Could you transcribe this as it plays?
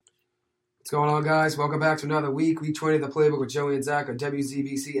going on, guys? Welcome back to another week 20 of the Playbook with Joey and Zach on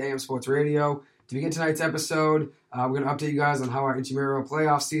WZBC AM Sports Radio. To begin tonight's episode, we're going to update you guys on how our intramural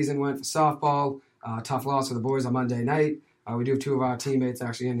playoff season went for softball. Tough loss for the boys on Monday night. We do have two of our teammates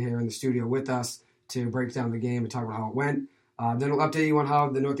actually in here in the studio with us to break down the game and talk about how it went. Then we'll update you on how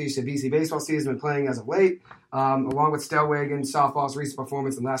the Northeastern and BC baseball season has been playing as of late, along with Stellwagen softball's recent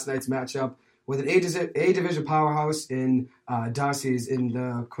performance in last night's matchup with an A-Division powerhouse in Darcy's in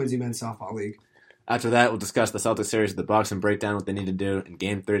the Quincy Men's Softball League. After that, we'll discuss the Celtics series with the Bucks and break down what they need to do in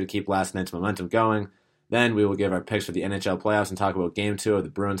Game 3 to keep last night's momentum going. Then we will give our picks for the NHL playoffs and talk about Game 2 of the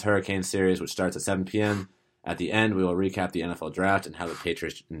Bruins-Hurricanes series, which starts at 7 p.m. At the end, we will recap the NFL draft and how the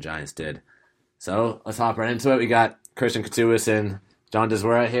Patriots and Giants did. So let's hop right into it. We got Christian Koutsoubis and John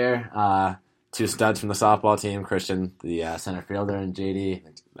Dziwura here, two studs from the softball team. Christian, the center fielder, and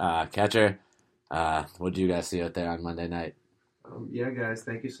JD, catcher. What did you guys see out there on Monday night? Yeah, guys,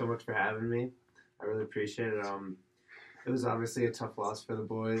 thank you so much for having me. I really appreciate it. It was obviously a tough loss for the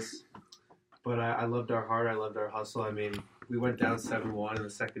boys, but I loved our heart. I loved our hustle. I mean, we went down 7-1 in the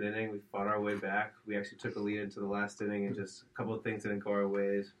second inning. We fought our way back. We actually took a lead into the last inning, and just a couple of things didn't go our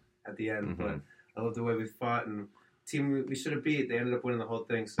ways at the end. Mm-hmm. But I love the way we fought, and team we should have beat. They ended up winning the whole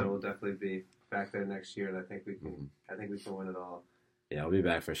thing, so we'll definitely be back there next year. And I think we can. Mm-hmm. I think we can win it all. Yeah, we'll be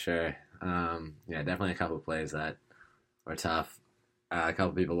back for sure. Yeah, definitely a couple of plays that were tough. A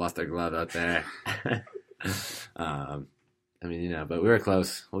couple people lost their glove out there. But we were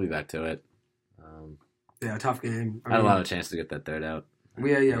close. We'll be back to it. Yeah, tough game. I had a lot of chance to get that third out.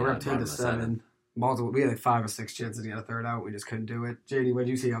 We're up 10-7. Multiple. We had like 5 or 6 chances to get a third out. We just couldn't do it. JD, what did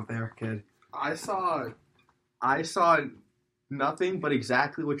you see out there, kid? I saw nothing but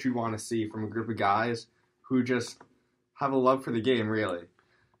exactly what you want to see from a group of guys who just have a love for the game, really.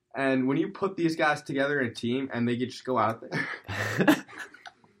 And when you put these guys together in a team and they just go out there.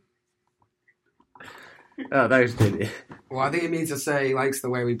 Oh, thanks, JD. Well, I think it means to say he likes the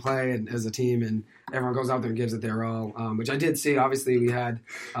way we play and as a team, and everyone goes out there and gives it their all, which I did see. Obviously, we had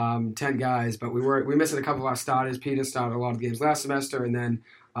 10 guys, but we missed a couple of our starters. Peter started a lot of games last semester, and then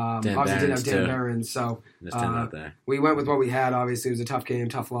obviously didn't have Dan Barron. So we went with what we had. Obviously, it was a tough game,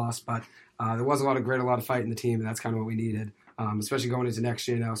 tough loss, but there was a lot of grit, a lot of fight in the team, and that's kind of what we needed, especially going into next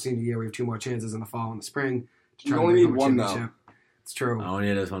year now. Senior year, we have 2 more chances in the fall and the spring. You only need one, though. It's true. All we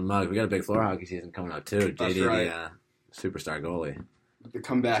need is one mug. We got a big floor hockey season coming up, too. That's JD, right. the superstar goalie. The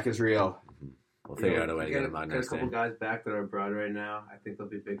comeback is real. We'll figure out a way to get him on Got a next couple year. guys back that are abroad right now. I think they'll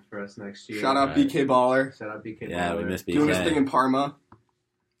be big for us next year. Shout out BK Baller. Shout out BK Baller. Yeah, we missed BK. Doing his thing in Parma.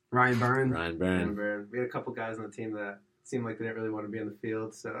 Ryan Byrne. Ryan Byrne. Remember, we had a couple guys on the team that seemed like they didn't really want to be in the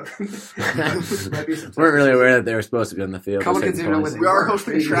field, so Weren't really aware that they were supposed to be on the field. Couple kids didn't know what they We are were.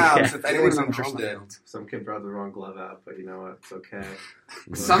 hosting Shrouds Yeah. if anyone's Yeah. interested. some kid brought the wrong glove out, but you know what? It's okay.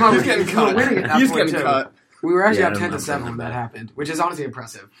 Somehow He's getting cut. winning at that He's point, getting too. cut. We were actually Yeah, up I 10-7 remember when that that. happened, which is honestly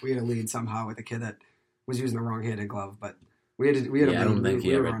impressive. We had a lead somehow with a kid that was using the wrong-handed glove, but we had a I lead. don't think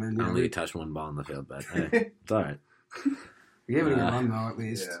we were running. he touched one ball on the field, but hey, it's all right. We gave it a good run, though, at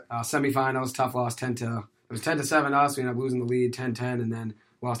least. Semifinals, tough loss, 10-7 us. We ended up losing the lead 10-10 and then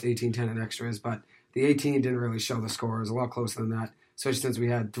lost 18-10 in extras. But the 18 didn't really show the score. It was a lot closer than that, especially since we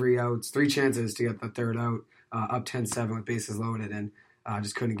had 3 outs, 3 chances to get the third out, up 10-7 with bases loaded, and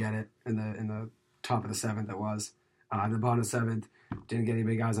just couldn't get it in the top of the 7th it was. In the bottom of the 7th, didn't get any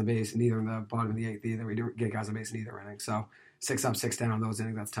big guys on base, neither in the bottom of the 8th either. We didn't get guys on base in either inning. So 6 up, 6 down, those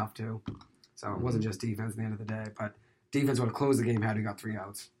innings, that's tough too. So it wasn't just defense at the end of the day, but defense would have closed the game had we got 3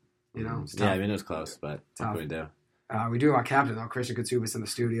 outs. You know, it's tough. Yeah, I mean, it was close, but what can we do? We do have our captain, though, Christian Koutsoubis, in the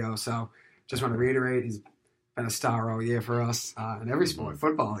studio. So just want to reiterate, he's been a star all year for us in every sport.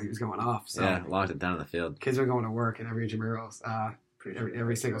 Football, he was going off. So Yeah, locked it down on the field. kids are going to work in every intramurals,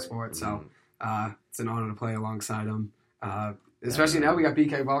 every single sport. So it's an honor to play alongside him. Especially now we got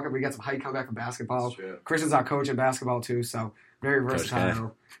BK Volker. We got some height comeback from basketball. Sure. Christian's our coach in basketball, too. So very Coach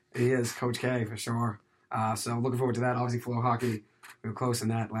versatile. He is Coach K for sure. So looking forward to that. Obviously, floor hockey. We were close in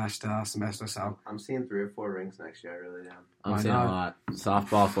that last semester, so. I'm seeing 3 or 4 rings next year. I really am. I'm Why seeing not? a lot.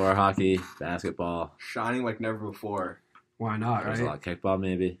 Softball, floor hockey, basketball. Shining like never before. Why not, There's a right? lot of kickball,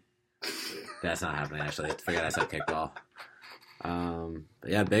 maybe. That's not happening, actually. I forgot I said kickball.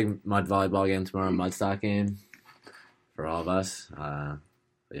 But yeah, big mud volleyball game tomorrow, mud stock game for all of us.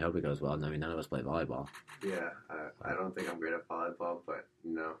 We hope it goes well. I mean, none of us play volleyball. Yeah, I don't think I'm great at volleyball, but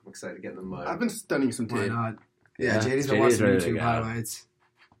you know, I'm excited to get in the mud. I've been studying some Why tape. not? Yeah, Yeah, JD's been JD's watching ready to YouTube go. highlights.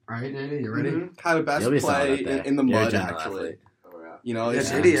 Right, JD? You ready? Had a best You'll be solid play up there. in the You're a mud, general actually. athlete. Oh, yeah. You know, Yeah,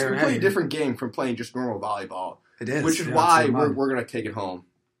 it's, JD, it's a completely hey. different game from playing just normal volleyball. It is. Which is Yeah, why it's we're mud. going to take it home.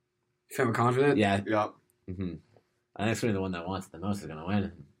 Feeling confident? Yeah. Yep. Mm-hmm. I think it's really the one that wants it the most is going to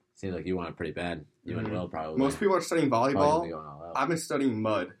win. Seems like you want it pretty bad. You and Will probably. Most people are studying volleyball. Going all out. I've been studying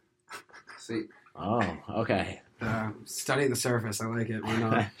mud. See. Oh, okay. Studying the surface. I like it. Why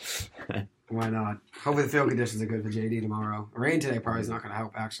not? Why not? Hopefully the field conditions are good for JD tomorrow. Rain today probably is not going to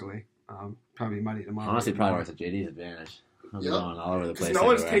help, actually. Probably muddy tomorrow. Honestly, probably works at JD's advantage. I'm going all over the place. No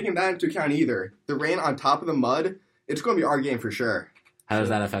one's taking that into account either. The rain on top of the mud, it's going to be our game for sure. How does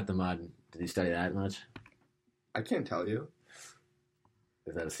that affect the mud? Did you study that much? I can't tell you.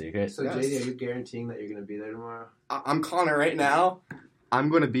 Is that a secret? So, Yes. JD, are you guaranteeing that you're going to be there tomorrow? I'm calling it right now. I'm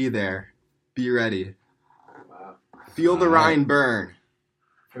going to be there. Be ready. Wow. Feel the Rhine burn.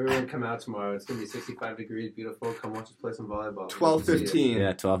 Everyone come out tomorrow. It's going to be 65 degrees, beautiful. Come watch us play some volleyball. 12:15.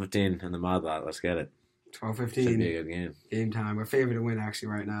 Yeah, 12:15 in the mud lot. Let's get it. 12:15. Should be a good game. Game time. We're favored to win, actually,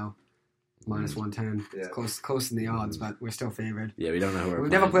 right now. Minus 110. Yeah. It's close in the odds, but we're still favored. Yeah, we don't know who we're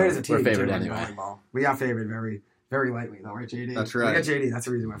We've playing, never played but as a team. We're favored in anyway. volleyball. We are favored very, very lightly, though, right, JD? That's right. We got JD. That's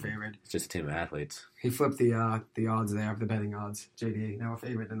the reason we're favored. It's just a team of athletes. He flipped the odds there, the betting odds. JD, now we're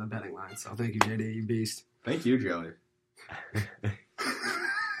favored in the betting line. So thank you, JD. You beast. Thank you, Joey.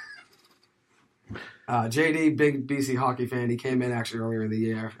 JD, big BC hockey fan. He came in actually earlier in the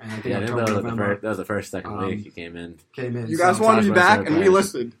year, and I think Yeah, I think October, that November was the first, second week he came in. came in. You guys so wanted to be talk about back, and we Celtics.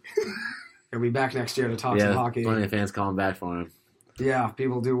 listened. he'll be back next year to talk some Yeah, hockey. plenty of fans calling back for him. Yeah,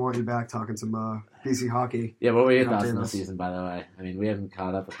 people do want you back talking some BC hockey. Yeah, what were your Yeah, thoughts on the Davis. season, by the way? I mean, we haven't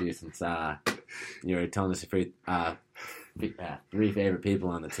caught up with you since you were telling us your three favorite people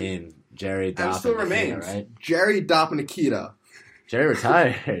on the team. Jerry, And Dopp, still and Nikita, remains. right? Jerry, Dopp, and Nikita. Jerry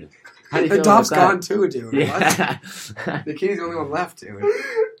retired. How do you The feel about Dopp's that? gone too, dude. Yeah. What? The kid's the only one left, dude.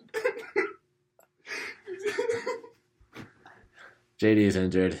 JD's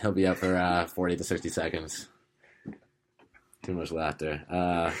injured. He'll be out for 40 to 60 seconds. Too much laughter.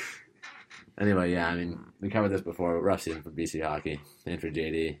 Anyway, yeah, I mean, we covered this before. Rough season for BC hockey and for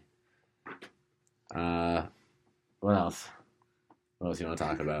JD. What else? What else you want to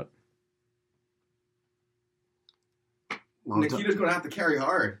talk about? Nikita's going to have to carry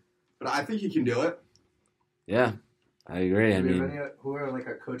hard, but I think he can do it. Yeah, I agree. I Do we have mean, any, who are like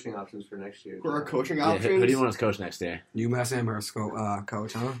our coaching options for next year? Who are our coaching yeah, options? who do you want as coach next year? UMass Amherst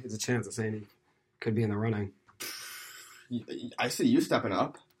coach, huh? There's a chance of saying he could be in the running. I see you stepping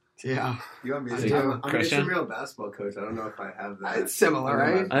up. Yeah. You want me I to? do. I'm an Christian? intramural basketball coach. I don't know if I have that. It's similar,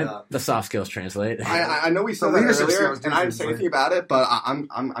 right? I think the soft skills translate. I know we said The that leadership earlier, skills do and I didn't say translate. anything about it, but I'm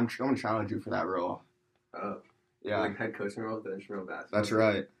going to challenge you for that role. Oh, Yeah, like head coaching role with the intramural basketball. that's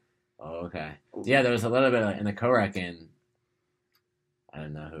right. Oh, okay. Yeah, there was a little bit in the co-rec game. I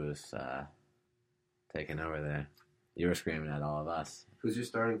don't know who was taking over there. You were screaming at all of us. Who's your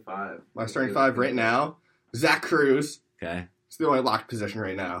starting five? My starting five right now, Zach Cruz. Okay. It's the only locked position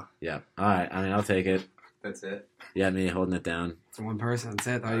right now. Yeah. All right. I mean, I'll take it. That's it. Yeah, me holding it down. It's one person. That's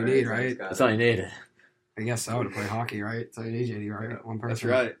it. All you All need, right, right? Zach's That's all you need. I guess so, to play hockey, right? That's all you need, JD, right? One person.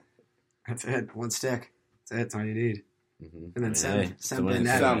 That's right. That's it. One stick. That's it. That's all you need. Mm-hmm. And then Semp it's a in winning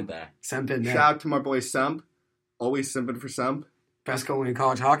net. season Semp. right there. Semp in net. Shout out to my boy Semp. Always simping for Semp. Best goalie in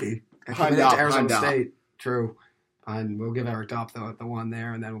college hockey. And Hand coming into out, Arizona hand out. State. True. And we'll give Eric Dopp the one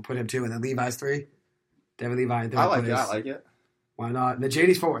there, and then we'll put him two, and then Levi's three. Devin Levi in third I like place. it. I like it. Why not? And the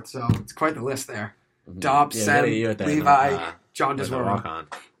JD's fourth, so it's quite the list there. Mhm. Dopp, Yeah, we Sem, gotta get you out there, Levi, John with the walk Dziwura. on.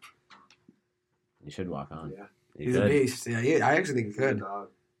 You should walk on. Yeah. You He's could. a beast. Yeah, I actually think he could. Dog.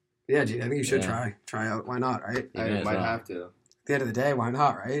 Yeah, JD, I think you should Yeah. try out. Why not, right? You I may as might well. have to. At the end of the day, why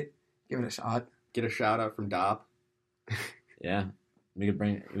not, right? Give it a shot. Get a shout out from Dopp. Yeah. We can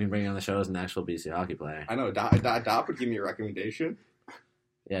bring you on the show as an actual BC hockey player. I know Dopp would give me a recommendation.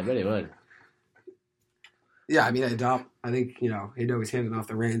 Yeah, I bet he would. Yeah, I mean, Dopp, I think, he'd always handed off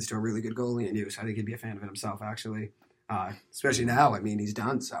the reins to a really good goalie in use. I think he'd be a fan of it himself, actually. Especially now. I mean, he's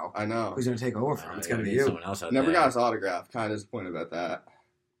done, so I know. who's going to take over for him? It's got to be you. Someone else out Never there. got his autograph. Kind of disappointed about that.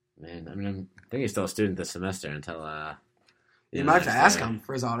 Man, I mean, I think he's still a student this semester until. You might have to next ask year. him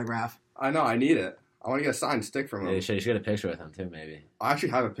for his autograph. I know. I need it. I want to get a signed stick from Yeah, him. you should get a picture with him too, maybe. I actually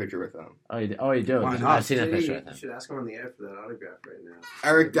have a picture with him. Oh, you do. Why not? I've seen that Maybe picture with you him. should ask him on the air for that autograph right now.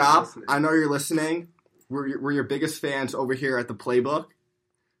 Eric If he's Dopp, listening. I know you're listening. We're your biggest fans over here at the Playbook.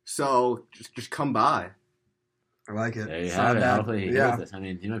 So just come by. I like it. There you It's have not it. bad. Hopefully he Yeah. hears this. I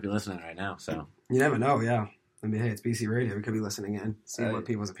mean, he might be listening right now. So You never know, yeah. I mean, hey, it's BC Radio. We could be listening in, seeing Hey. what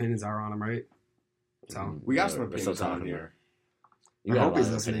people's opinions are on him, right? So, We got some We're still opinions on talking him. here. I You got hope a lot he's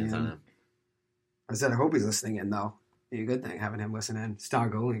of listening opinions on in. him. I said I hope he's listening in, though. Be a good thing having him listen in. Star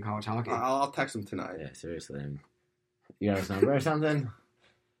goalie in college hockey. I'll text him tonight. Yeah, seriously. I mean, you got his number or something?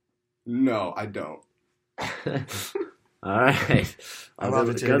 No, I don't. All right. I love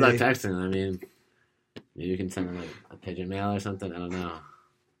it, Good luck JD. texting. I mean, maybe you can send him a pigeon mail or something. I don't know.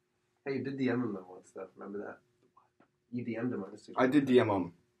 Hey, you did DM him though and stuff. Remember that? You DM'd him on Instagram. I did DM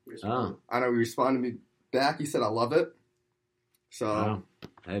him. I know he responded me back. He said, I love it. So,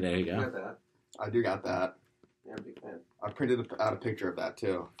 hey, there you go. You got that. I do got that. Yeah, I'm a big fan. I printed out a picture of that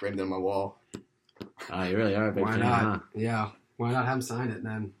too, framed it on my wall. Oh, you really are a big Why fan, not? huh? Yeah. Why not have him sign it, and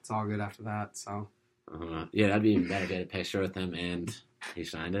then it's all good after that, so. Yeah, that'd be even better if you had a picture with him and he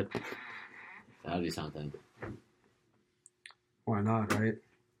signed it. That would be something. Why not, right?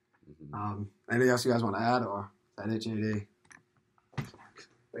 Anything else you guys want to add, or is that it, JD?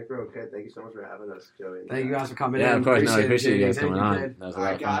 I think we're okay. Thank you so much for having us, Joey. Thank you guys for coming in. Yeah, of course. I appreciate you guys Thank coming on. kid. That was a All lot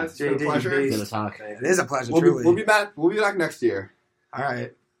right, of fun. guys. It's been a pleasure. Good to talk. It is a pleasure, We'll truly. be back. We'll be back next year. All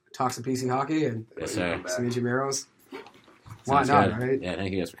right. Talk some PC hockey and Yes, sir. some intramurals. Why Sounds not, good. right? Yeah,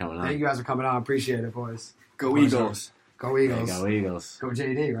 thank you guys for coming on. Thank you guys for coming on. Appreciate it, boys. Go Pleasure. Eagles. Go Yeah, Eagles. go Eagles. Go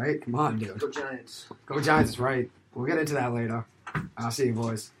JD, right? Come on, dude. Go Giants. Go Giants, right. We'll get into that later. I'll see you,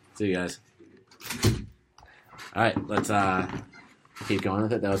 boys. See you guys. All right, let's keep going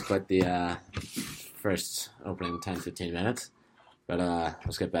with it. That was quite the first opening 10, 15 minutes. But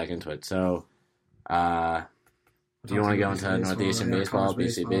let's get back into it. So, do you want to go into Northeastern baseball,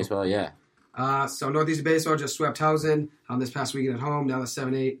 BC baseball? Yeah. So Northeastern baseball just swept Towson this past weekend at home. Now they're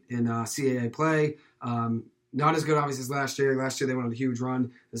 7-8 in CAA play. Not as good, obviously, as last year. Last year they went on a huge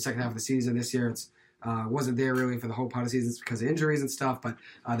run the second half of the season. This year it's wasn't there really for the whole part of the season because of injuries and stuff. But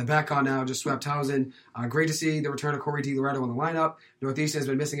they're back on now. Just swept Towson. Great to see the return of Corey DiLoretto in the lineup. Northeastern has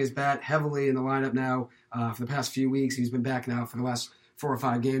been missing his bat heavily in the lineup now for the past few weeks. He's been back now for the last 4 or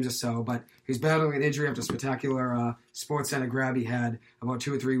 5 games or so, but he's battling an injury after a spectacular Sports Center grab he had about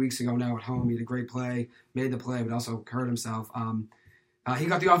 2 or 3 weeks ago now at home. He had a great play, made the play, but also hurt himself. He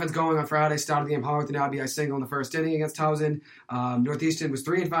got the offense going on Friday, started the game hard with an RBI single in the first inning against Towson. Northeastern was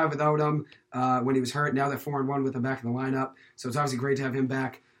 3-5 without him when he was hurt. Now they're 4-1 with him back in the lineup, so it's obviously great to have him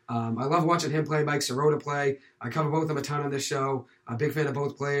back. I love watching him play, Mike Sirota play. I cover both of them a ton on this show. I'm a big fan of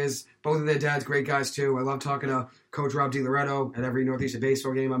both players. Both of their dads, great guys too. I love talking to Coach Rob DiLoretto at every Northeastern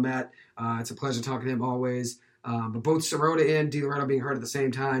baseball game I'm at. It's a pleasure talking to him always. But both Sirota and DiLoretto being hurt at the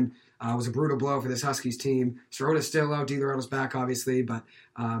same time was a brutal blow for this Huskies team. Sirota's still out. DiLoretto's back, obviously. But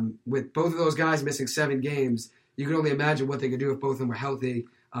with both of those guys missing 7 games, you can only imagine what they could do if both of them were healthy.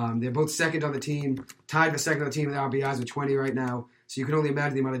 They're both second on the team, tied for second on the team in RBIs with 20 right now. So you can only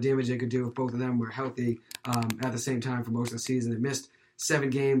imagine the amount of damage they could do if both of them were healthy at the same time for most of the season. They missed 7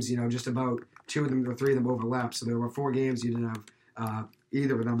 games, just about 2 of them or 3 of them overlapped. So there were 4 games you didn't have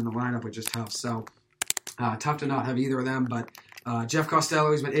either of them in the lineup, which is tough. So tough to not have either of them. But Jeff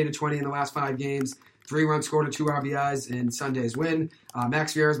Costello, he's been 8-20 in the last 5 games. 3 runs scored and 2 RBIs in Sunday's win.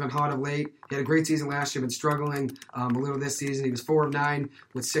 Max Vieira's been hot of late. He had a great season last year, been struggling a little this season. He was 4 of 9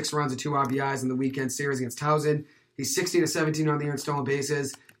 with 6 runs and 2 RBIs in the weekend series against Towson. He's 16-17 on the year in stolen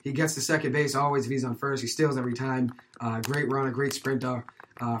bases. He gets to second base always if he's on first. He steals every time. Great runner, great sprinter.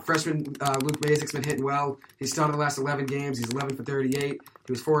 Freshman Luke Mazic's been hitting well. He's started the last 11 games. He's 11 for 38.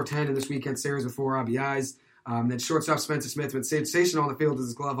 He was 4 of 10 in this weekend series with 4 RBIs. Then shortstop Spencer Smith been sensational on the field with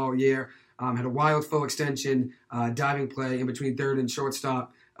his glove all year. Had a wild full extension diving play in between third and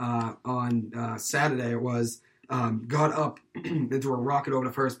shortstop on Saturday. It was got up into a rocket over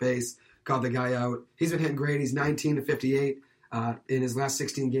to first base, got the guy out. He's been hitting great. He's 19-58 in his last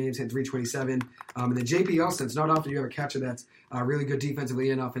 16 games, hitting 327. And then J.P. Elston, it's not often you have a catcher that's really good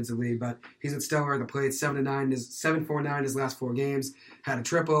defensively and offensively, but he's been stellar at the plate. 7-4-9 his last 4 games. Had a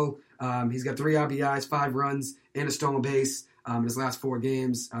triple. He's got 3 RBIs, 5 runs, and a stolen base in his last 4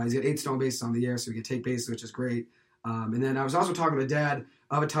 games. He's got 8 stolen bases on the year, so he can take bases, which is great. And then I was also talking to dad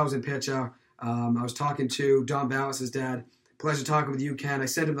of a Towson pitcher. I was talking to Don Ballas' dad. Pleasure talking with you, Ken. I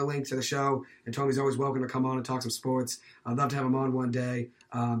sent him the link to the show and told him he's always welcome to come on and talk some sports. I'd love to have him on one day.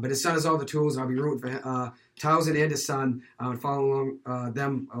 But his son has all the tools, and I'll be rooting for Towson and his son and following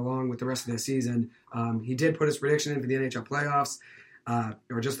them along with the rest of their season. He did put his prediction in for the NHL playoffs,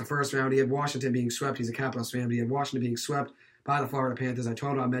 or just the first round. He had Washington being swept. He's a Capitals fan, but he had Washington being swept by the Florida Panthers. I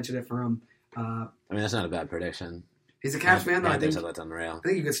told him I'd mention it for him. That's not a bad prediction. He's a Caps fan, though. I think that's unreal. I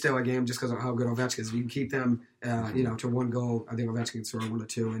think you could steal a game just because of how good Ovechkin is. If you can keep them, to 1 goal, I think Ovechkin can score 1 or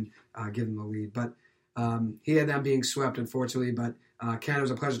 2 and give them the lead. But he had them being swept, unfortunately. But Ken, it was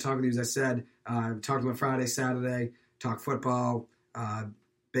a pleasure talking to you. As I said, talked to him on Friday, Saturday, talked football,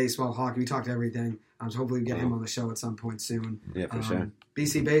 baseball, hockey. We talked everything. So hopefully we get him on the show at some point soon. Yeah, for sure.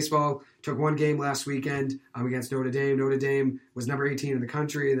 BC baseball took 1 game last weekend against Notre Dame. Notre Dame was number 18 in the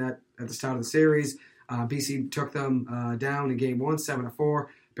country at the start of the series. BC took them down in game 1, 7-4.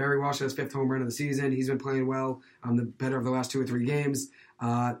 Barry Walsh had his 5th home run of the season. He's been playing well. The better of the last 2 or 3 games.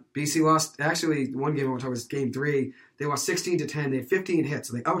 BC lost, actually, one game I want to talk about was game 3. They lost 16-10. They had 15 hits,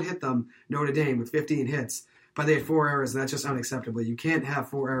 so they out-hit them, Notre Dame, with 15 hits. But they had 4 errors, and that's just unacceptable. You can't have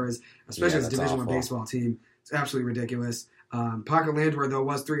 4 errors, especially as a Division I baseball team. It's absolutely ridiculous. Parker Landwehr, though,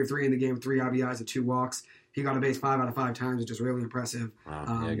 was 3 of 3 in the game with 3 RBIs and 2 walks. He got on base 5 out of 5 times, which is really impressive.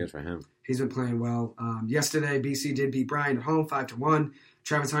 Wow, yeah, good for him. He's been playing well. Yesterday, BC did beat Bryant at home 5-1.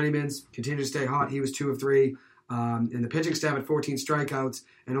 Travis Honeymans continued to stay hot. He was 2 of 3. And the pitching staff had 14 strikeouts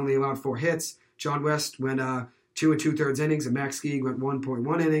and only allowed 4 hits. John West went 2 2/3 innings, and Max Geig went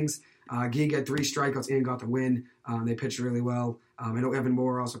 1.1 innings. Geig had 3 strikeouts and got the win. They pitched really well. I know Evan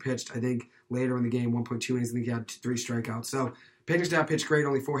Moore also pitched, I think, later in the game, 1.2 innings. I think he had 3 strikeouts. So pitching staff pitched great,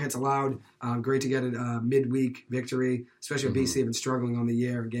 only 4 hits allowed. Great to get a midweek victory, especially with BC have been struggling on the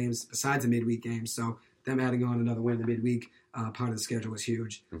year in games besides the midweek games. So them adding on another win in the midweek part of the schedule was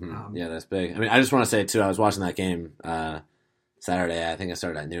huge. Yeah, that's big. I mean, I just want to say, too, I was watching that game Saturday. I think I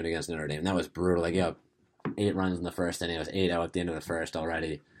started at noon against Notre Dame. That was brutal. Like, 8 runs in the first inning. It was 8 out at the end of the first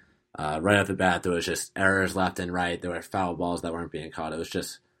already. Right off the bat, there was just errors left and right. There were foul balls that weren't being caught. It was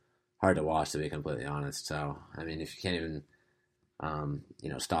just hard to watch, to be completely honest. So, I mean, if you can't even,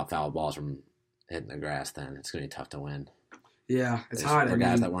 stop foul balls from hitting the grass, then it's going to be tough to win. Yeah, it's hard. For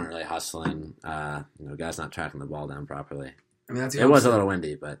guys that weren't really hustling, guys not tracking the ball down properly. I mean, it was a little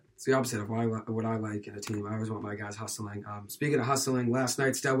windy, but it's the opposite of what I like in a team. I always want my guys hustling. Speaking of hustling, last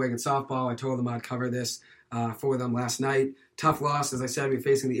night, Stellwagen softball, I told them I'd cover this for them last night. Tough loss, as I said, we're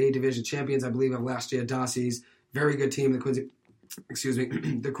facing the A Division champions, I believe, of last year, Darcy's. Very good team, the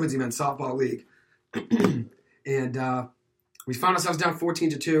Quincy Men's Softball League. And we found ourselves down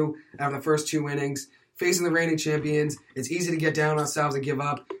 14-2 after the first 2 innings. Facing the reigning champions, it's easy to get down on ourselves and give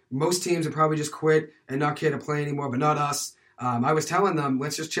up. Most teams would probably just quit and not care to play anymore, but not us. I was telling them,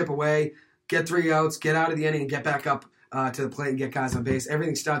 let's just chip away, get 3 outs, get out of the inning, and get back up to the plate and get guys on base.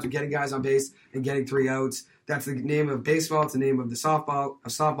 Everything starts with getting guys on base and getting 3 outs. That's the name of baseball. It's the name of the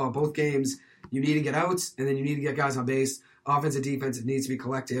softball. Both games, you need to get outs, and then you need to get guys on base. Offense and defense, it needs to be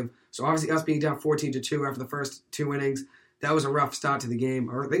collective. So obviously us being down 14-2 after the first 2 innings, that was a rough start to the game.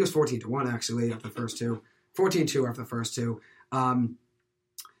 Or I think it was 14-1 actually after the first 2. 14-2 after the first 2.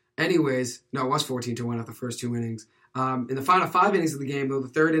 Anyways, no, it was 14-1 after the first 2 innings. In the final 5 innings of the game, though, the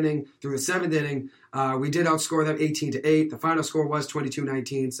 3rd inning through the 7th inning, we did outscore them 18-8. The final score was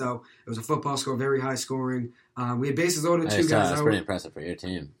 22-19, so it was a football score, very high scoring. We had bases loaded with 2 guys out. That's pretty impressive for your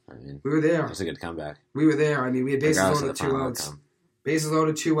team. I mean, we were there. That's a good comeback. We were there. I mean, we had bases loaded with 2 outs. Bases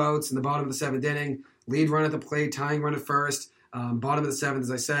loaded, 2 outs in the bottom of the 7th inning. Lead run at the plate, tying run at first. Bottom of the 7th,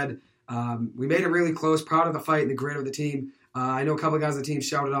 as I said. We made it really close. Proud of the fight and the grit of the team. I know a couple of guys on the team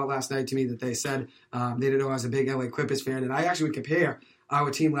shouted out last night to me that they said they didn't know I was a big LA Clippers fan. And I actually would compare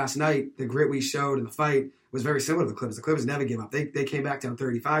our team last night, the grit we showed in the fight was very similar to the Clippers. The Clippers never give up. They came back down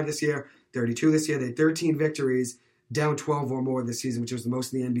 35 this year, 32 this year. They had 13 victories, down 12 or more this season, which was the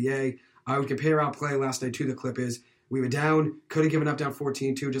most in the NBA. I would compare our play last night to the Clippers. We were down, could have given up down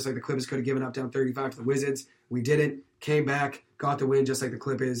 14-2, just like the Clippers could have given up down 35 to the Wizards. We didn't, came back, got the win just like the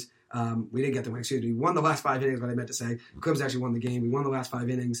Clippers. We didn't get the win, excuse me. We won the last 5 innings, what I meant to say. The Clippers actually won the game. We won the last 5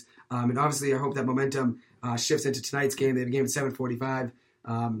 innings. And obviously, I hope that momentum shifts into tonight's game. They have a game at 7:45.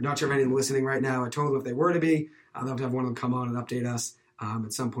 Not sure if anyone listening right now. I told them if they were to be, I'd love to have one of them come on and update us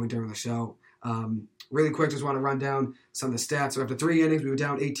at some point during the show. Really quick, just want to run down some of the stats. So after 3 innings, we were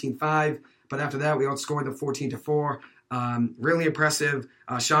down 18-5. But after that, we outscored them 14-4. Really impressive.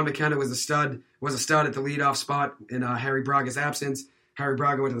 Sean McKenna was a stud at the leadoff spot in Harry Braga's absence. Harry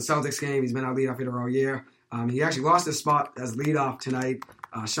Braga went to the Celtics game. He's been our leadoff hitter all year. He actually lost his spot as leadoff tonight.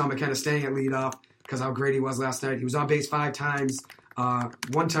 Sean McKenna staying at leadoff because how great he was last night. He was on base 5 times.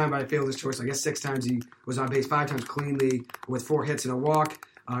 1 time by a fielder's choice. I guess 6 times he was on base, 5 times cleanly with 4 hits and a walk.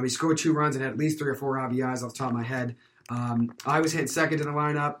 He scored 2 runs and had at least 3 or 4 RBIs off the top of my head. I was hitting second in the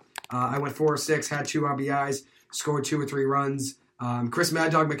lineup. I went 4 or 6, had 2 RBIs, scored 2 or 3 runs. Chris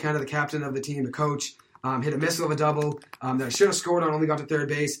Mad Dog McKenna, the captain of the team, the coach, hit a missile of a double that I should have scored on, only got to third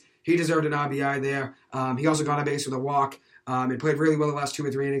base. He deserved an RBI there. He also got on base with a walk. He played really well the last 2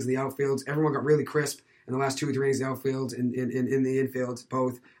 or 3 innings in the outfields. Everyone got really crisp in the last 2 or 3 innings in the outfields and in the infields,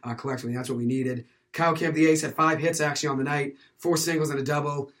 both collectively. That's what we needed. Kyle Kemp, the ace, had 5 hits actually on the night, 4 singles and a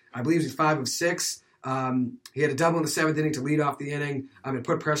double. I believe he was 5 of 6. He had a double in the 7th inning to lead off the inning and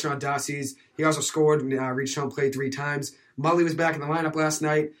put pressure on Darcy's. He also scored and reached home plate 3 times. Mully was back in the lineup last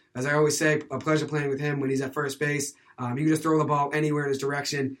night. As I always say, a pleasure playing with him when he's at first base. He can just throw the ball anywhere in his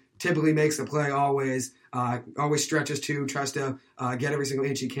direction. Typically makes the play always. Always stretches too. Tries to get every single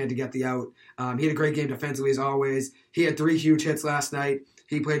inch he can to get the out. He had a great game defensively as always. He had 3 huge hits last night.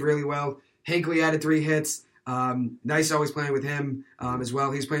 He played really well. Hinckley added 3 hits. Nice always playing with him as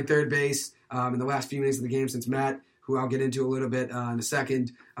well. He's playing third base in the last few minutes of the game since Matt, who I'll get into a little bit in a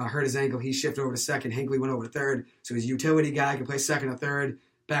second, hurt his ankle. He shifted over to second. Hinckley went over to third. So he's a utility guy, can play second or third.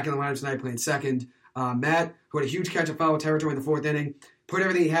 Back in the lineup tonight playing second. Matt, who had a huge catch of foul territory in the fourth inning, put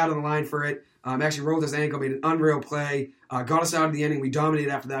everything he had on the line for it. Actually rolled his ankle, made an unreal play, got us out of the inning. We dominated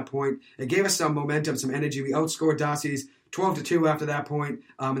after that point. It gave us some momentum, some energy. We outscored Darcy's 12-2 after that point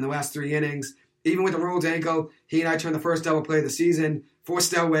in the last 3 innings. Even with the rolled ankle, he and I turned the first double play of the season for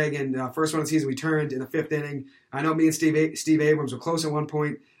Stellwagen. First one of the season we turned in the 5th inning. I know me and Steve Abrams were close at one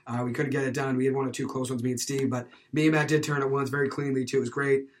point. We couldn't get it done. We had 1 or 2 close ones, me and Steve, but me and Matt did turn it once very cleanly, too. It was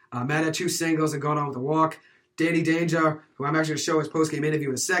great. Matt had 2 singles and got on with a walk. Danny Danger, who I'm actually going to show his post-game interview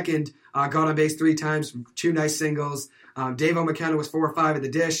in a second, got on base 3 times, 2 nice singles. Dave McKenna was 4 or 5 at the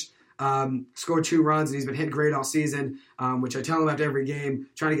dish, scored 2 runs, and he's been hitting great all season, which I tell him after every game,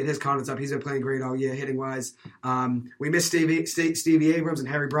 trying to get his confidence up. He's been playing great all year, hitting-wise. We missed Stevie Abrams and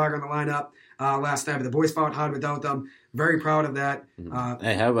Harry Braga on the lineup last night, but the boys fought hard without them. Very proud of that.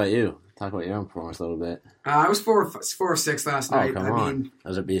 Hey, how about you? Talk about your own performance a little bit. I was 4 or 6 last night. Come on.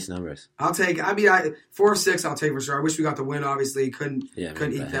 Those are beast numbers. 4 or 6 I'll take for sure. I wish we got the win, obviously. Couldn't eke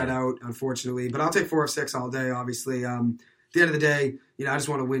that out, unfortunately. But I'll take 4 or 6 all day, obviously. At the end of the day, I just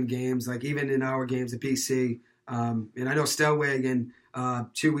want to win games. Like, even in our games at BC. And I know Stellwagen,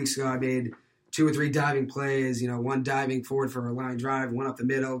 2 weeks ago, I made 2 or 3 diving plays. 1 diving forward for a line drive, 1 up the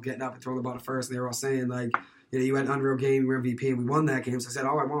middle, getting up and throwing the ball to first. And they were all saying, like, you had an unreal game, you were MVP, and we won that game. So I said,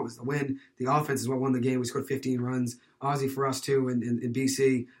 all I want was the win. The offense is what won the game. We scored 15 runs. Aussie for us, too, in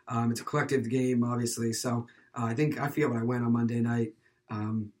BC. It's a collective game, obviously. So I feel when I went on Monday night,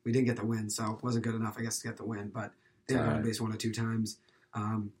 we didn't get the win. So it wasn't good enough, I guess, to get the win. But they got on base 1 or 2 times.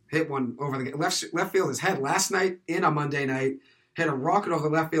 Hit one over the left fielder's head last night and on Monday night. Hit a rocket over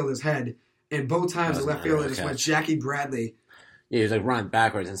the left fielder's head. And both times the left fielder just went Jackie Bradley. Yeah, he was like running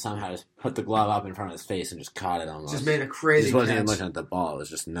backwards and somehow just put the glove up in front of his face and just caught it almost. Just made a crazy catch. He wasn't even looking at the ball. It was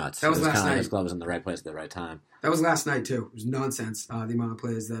just nuts. That was last night. His glove was in the right place at the right time. That was last night, too. It was nonsense, the amount of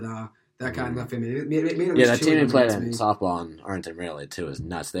plays that guy left him. That team he played in softball in Arlington Raleigh, too, is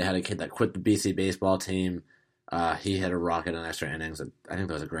nuts. They had a kid that quit the BC baseball team. He hit a rocket in extra innings. I think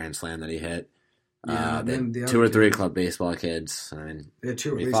that was a grand slam that he hit. The 2 or 3 club baseball kids. I mean,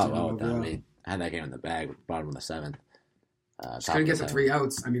 we fought well with them. We had that game in the bag, bottom of the 7th. Just couldn't get the 3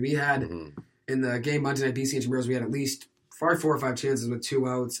 outs. I mean, we had, in the game Monday night, BC and Intramurals, we had at least 4 or 5 chances with 2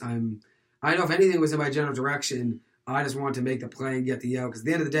 outs. I know if anything was in my general direction, I just wanted to make the play and get the out. Because at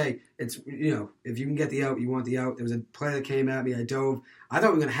the end of the day, it's, if you can get the out, you want the out. There was a play that came at me. I dove. I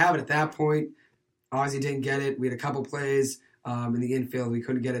thought we were going to have it at that point. Ozzy didn't get it. We had a couple plays in the infield. We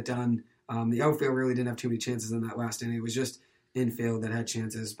couldn't get it done. The outfield really didn't have too many chances in that last inning. It was just infield that had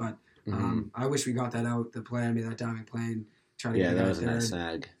chances. But I wish we got that out, the play. I mean, that diving plane. That was a nice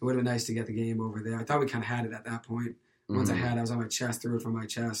snag. It would have been nice to get the game over there. I thought we kind of had it at that point. Once I was on my chest, threw it from my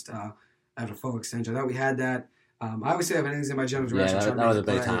chest after full extension. I thought we had that. I always say if anything's in my general direction. Yeah, that was a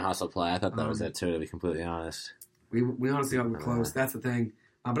big time hustle play. I thought that was it too, to be completely honest. We honestly got close. That's the thing.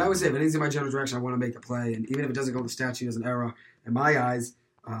 But I would say if anything's in my general direction, I want to make the play. And even if it doesn't go to the statute as an error, in my eyes,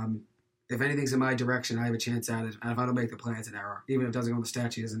 if anything's in my direction, I have a chance at it. And if I don't make the play, it's an error. Even if it doesn't go to the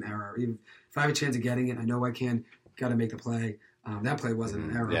statute as an error. Even if I have a chance of getting it, I know I can. Got to make the play. That play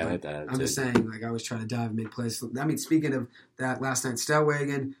wasn't an error. Yeah, I'm just saying, like, I always try to dive and make plays. I mean, speaking of that last night,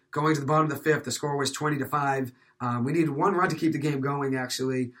 Stellwagen, going to the bottom of the 5th, the score was 20-5. We needed 1 run to keep the game going,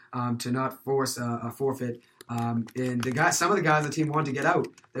 actually, to not force a forfeit. And some of the guys on the team wanted to get out.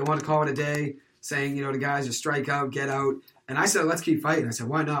 They wanted to call it a day, saying, the guys just strike out, get out. And I said, let's keep fighting. I said,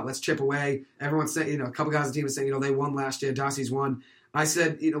 why not? Let's chip away. Everyone's saying, a couple guys on the team were saying, they won last year. Darcy's won. I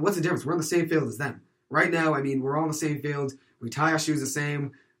said, what's the difference? We're on the same field as them. Right now, I mean, we're all on the same field. We tie our shoes the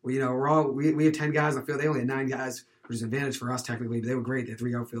same. We have 10 guys on the field. They only had 9 guys, which is an advantage for us technically, but they were great. They had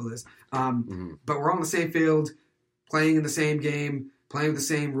 3 outfielders. But we're all on the same field, playing in the same game, playing with the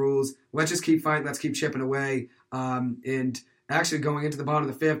same rules. Let's just keep fighting. Let's keep chipping away. And actually going into the bottom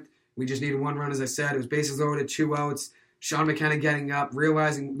of the 5th, we just needed 1 run, as I said. It was bases loaded, 2 outs. Sean McKenna getting up,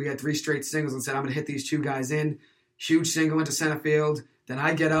 realizing we had 3 straight singles and said, I'm going to hit these 2 guys in. Huge single into center field. Then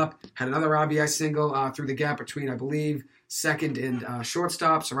I get up, had another RBI single through the gap between, I believe, second and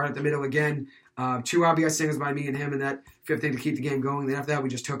shortstop, so right at the middle again. 2 RBI singles by me and him in that 5th inning to keep the game going. Then after that, we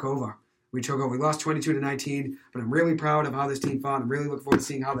just took over. We lost 22-19, but I'm really proud of how this team fought. I'm really looking forward to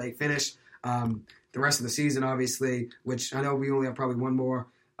seeing how they finish the rest of the season, obviously, which I know we only have probably 1 more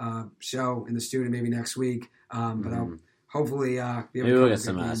show in the studio maybe next week. But I'll hopefully be able maybe we'll get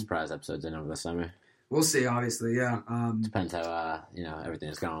some surprise episodes in over the summer. We'll see, obviously, yeah. Depends how everything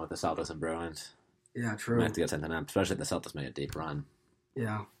is going with the Celtics and Bruins. Yeah, We true. might have to get something up, especially if the Celtics make a deep run.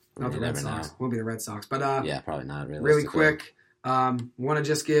 Yeah. You Not the Red never Sox. know. Won't be the Red Sox. But Yeah, probably not. really Realistically. quick, want to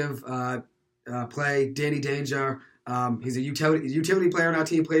just give play Danny Danger. He's a utility player on our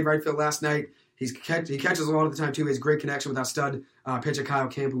team. Played right field last night. He catches a lot of the time too. He has great connection with our stud pitcher Kyle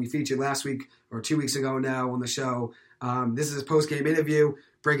Camp, who we featured last week or 2 weeks ago now on the show. This is his post game interview.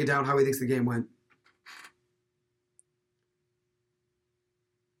 Breaking down how he thinks the game went.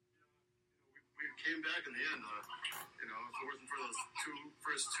 We came back in the end. If it wasn't for those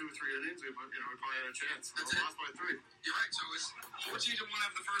first 2-3 innings, we probably had a chance. We lost by 3. You're right. So it was 14-1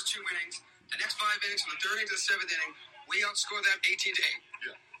 after the first 2 innings. The next 5 innings, from the 3rd inning to the 7th inning, we outscored them 18-8.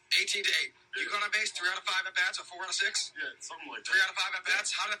 Yeah. 18-8. You got on base 3 out of 5 at bats, or 4 out of 6? Yeah, something like 3 that. out of 5 at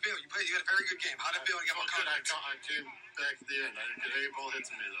bats. How did it feel? You had a very good game. How did it feel to get more confidence? I came back at the end. I didn't get any ball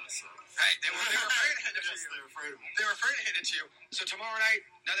hits in me, though. So. Hey, they were afraid to hit it to Yes, you. they were afraid of me. They were afraid to hit it to you. So tomorrow night,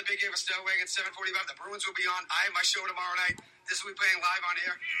 another big game for Stellwagen, 7:45. The Bruins will be on. I have my show tomorrow night. This will be playing live on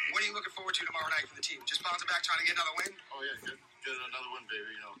air. What are you looking forward to tomorrow night for the team? Just bouncing back, trying to get another win? Oh, yeah, get another one,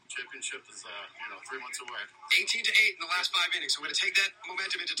 baby. Championship is, 3 months away. 18-8 in the last 5 innings. So we're going to take that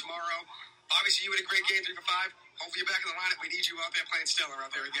momentum into tomorrow. Obviously, you had a great game, 3 for 5. Hopefully, you're back in the lineup. We need you out there playing stellar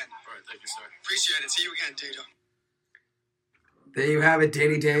out there again. All right, thank you, sir. Appreciate it. See you again, Danger. There you have it,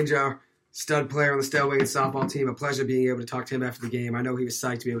 Danny Danger, stud player on the Stellwagen softball team. A pleasure being able to talk to him after the game. I know he was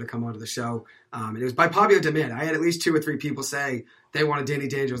psyched to be able to come onto the show. And it was by popular demand. I had at least 2 or 3 people say they wanted Danny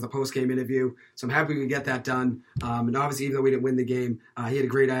Danger as the post-game interview. So I'm happy we could get that done. And obviously, even though we didn't win the game, he had a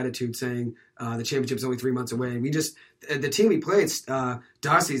great attitude saying the championship's only 3 months away. And the team we played,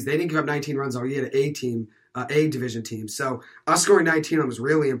 Darcy's, they didn't give up 19 runs all year to A division team. So us scoring 19 on them was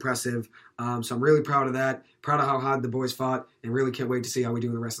really impressive. So I'm really proud of that. Proud of how hard the boys fought, and really can't wait to see how we do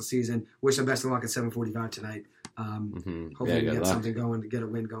in the rest of the season. Wish them best of luck at 7:45 tonight. Hopefully we get something going to get a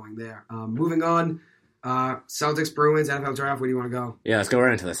win going there. Moving on, Celtics, Bruins, NFL draft. Where do you want to go? Yeah, let's go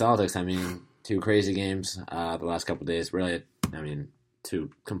right into the Celtics. 2 crazy games the last couple of days. Really,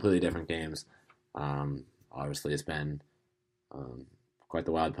 2 completely different games. Obviously, it's been quite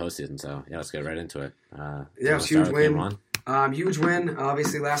the wild postseason. So yeah, let's get right into it. Yeah, it's a huge win. Huge win.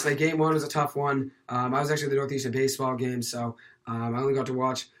 Obviously, last night, game 1 was a tough one. I was actually at the Northeastern baseball game, so I only got to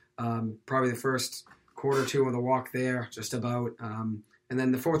watch probably the first quarter or 2 of the walk there, just about. And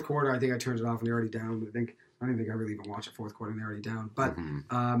then the fourth quarter, I think I turned it off and they're already down. I don't think I really even watched the fourth quarter and they're already down. But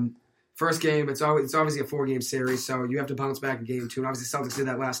first game, it's obviously a 4-game series, so you have to bounce back in game 2. And obviously, Celtics did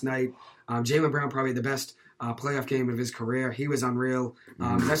that last night. Jaylen Brown probably the best playoff game of his career. He was unreal.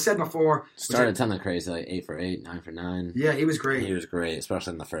 As I said before, started something crazy, like 8 for 8, 9 for 9. Yeah, he was great. He was great,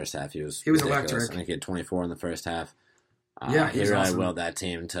 especially in the first half. He was electric. I think he had 24 in the first half. He really awesome. willed that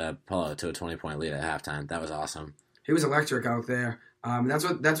team to pull out to a 20-point lead at halftime. That was awesome. He was electric out there. That's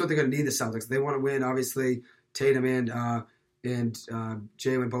what they're going to need, the Celtics. They want to win. Obviously, Tatum and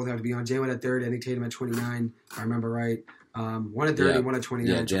Jaylen both have to be on. Jaylen at 30. I think Tatum at 29, if I remember right. One at 30, one at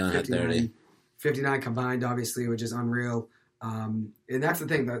 29. Yeah, Jaylen at 30. 59 combined, obviously, which is unreal. And that's the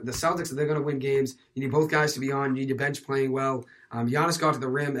thing. The Celtics, if they're going to win games, you need both guys to be on. You need your bench playing well. Giannis got to the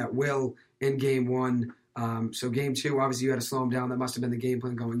rim at will in game 1. So game 2, obviously, you had to slow him down. That must have been the game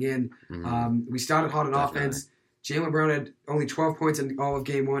plan going in. We started hot on offense. Jaylen Brown had only 12 points in all of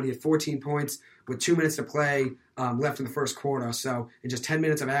game 1. He had 14 points with 2 minutes to play left in the first quarter. So in just 10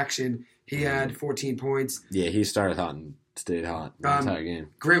 minutes of action, he had 14 points. Yeah, he started hot and stayed hot the entire game.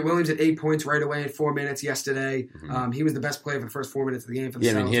 Grant Williams had 8 points right away in 4 minutes yesterday. He was the best player for the first 4 minutes of the game for the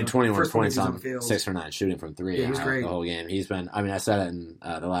Celtics. He had 21 points on the 6 for 9 shooting from 3 he was great. the whole game. He's been, I said it in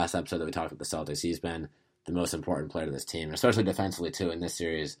the last episode that we talked about the Celtics, he's been the most important player to this team, especially defensively too in this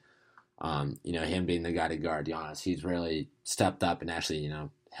series. Him being the guy to guard Giannis, he's really stepped up and actually,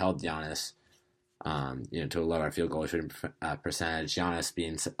 held Giannis, to a lower field goal shooting percentage. Giannis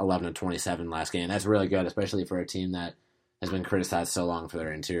being 11 of 27 last game. That's really good, especially for a team that has been criticized so long for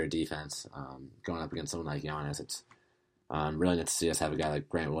their interior defense. Going up against someone like Giannis, it's really nice to see us have a guy like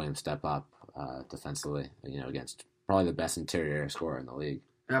Grant Williams step up defensively, against probably the best interior scorer in the league.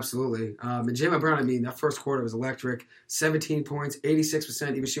 Absolutely. And Jaylen Brown, that first quarter was electric. 17 points,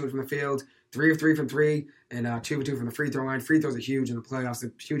 86%. He was shooting from the field, 3 of 3 from 3, and 2 of 2 from the free throw line. Free throws are huge in the playoffs.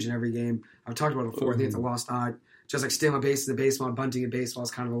 They're huge in every game. I've talked about it before. I think it's a lost art. Just like stealing bases in baseball, bunting in baseball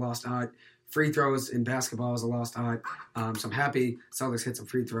is kind of a lost art. Free throws in basketball is a lost art. So I'm happy Celtics hit some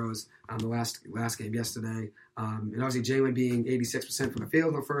free throws on the last game yesterday. And obviously Jaylen being 86% from the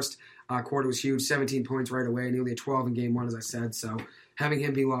field in the first quarter was huge. 17 points right away, nearly a 12 in game 1, as I said. So having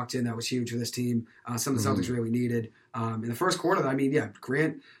him be locked in, that was huge for this team. Something the Celtics really needed. In the first quarter,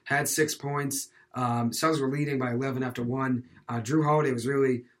 Grant had 6 points. Celtics were leading by 11 after 1. Drew Holiday was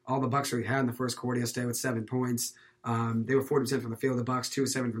really all the Bucks really had in the first quarter yesterday with 7 points. They were 40% from the field. The Bucks 2 of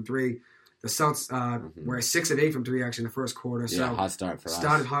 7 from 3. The Celtics were 6 of 8 from 3 actually in the first quarter. So yeah, hot start for us.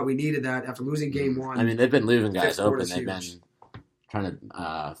 Started hot. We needed that after losing game 1. I mean, they've been leaving guys open. They've huge. been trying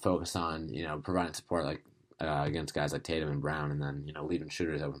to focus on, providing support like against guys like Tatum and Brown, and then, leaving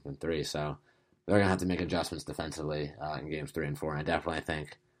shooters open from 3. So they're going to have to make adjustments defensively in games 3 and 4. And I definitely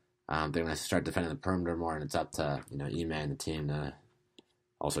think they're going to start defending the perimeter more, and it's up to, Ime and the team to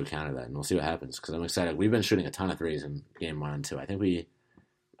also counter that. And we'll see what happens, because I'm excited. We've been shooting a ton of threes in game 1 and 2. I think we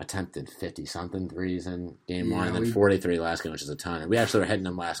attempted 50-something threes in game 1, and then 43 last game, which is a ton. And we actually were hitting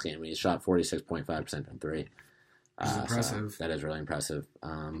them last game. We shot 46.5% from 3. That's impressive. So that is really impressive.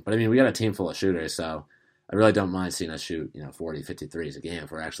 But, I mean, we got a team full of shooters, so I really don't mind seeing us shoot, 40, 50 threes a game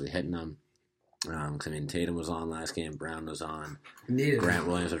if we're actually hitting them. Because, I mean, Tatum was on last game. Brown was on. Grant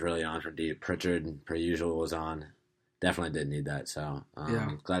Williams was really on for deep. Pritchard, per usual, was on. Definitely did need that. So,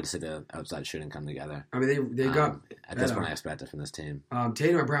 glad to see the outside shooting come together. I mean, they got at this point I expect it from this team.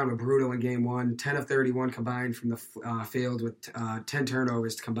 Tatum and Brown were brutal in game 1. 10 of 31 combined from the field with 10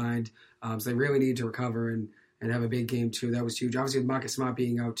 turnovers combined. So they really need to recover and have a big game 2. That was huge. Obviously, with Marcus Smart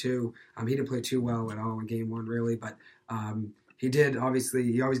being out too, he didn't play too well at all in game 1, really. But he did,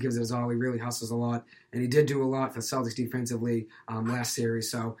 obviously, he always gives it his all. He really hustles a lot. And he did do a lot for the Celtics defensively last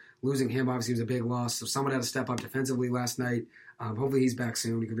series. So losing him, obviously, was a big loss. So someone had to step up defensively last night. Hopefully he's back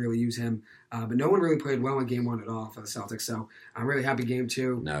soon. We could really use him. But no one really played well in game 1 at all for the Celtics. So I'm really happy game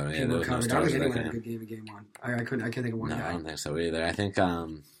 2. No, yeah, people recovered. I don't think anyone had a game. good game in game 1. I can't think of one guy. I don't think so either. I think,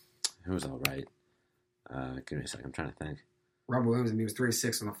 who was all right? Give me a second. I'm trying to think. Rob Williams, he was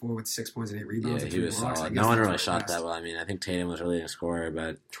 3-6 on the floor with 6 points and 8 rebounds. Yeah, he was solid. No one really shot that well. I mean, I think Tatum was really a scorer,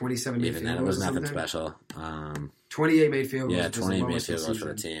 but 27 even then, it was nothing special. 28 made field goals. Yeah, 28 made field goals for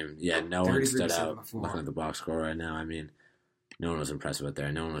the team. Yeah, no one stood out looking at the box score right now. I mean, no one was impressive out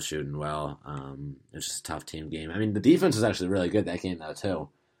there. No one was shooting well. It was just a tough team game. I mean, the defense was actually really good that game, though, too.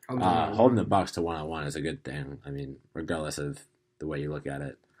 Holding the Bucks to 1-on-1 is a good thing. I mean, regardless of the way you look at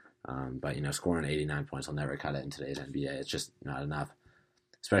it. But, scoring 89 points will never cut it in today's NBA. It's just not enough,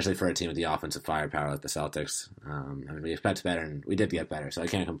 especially for a team with the offensive firepower like the Celtics. I mean, we expect better, and we did get better, so I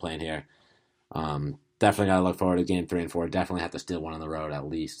can't complain here. Definitely got to look forward to game 3 and 4. Definitely have to steal one on the road at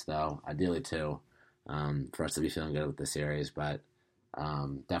least, though. Ideally 2, for us to be feeling good with the series. But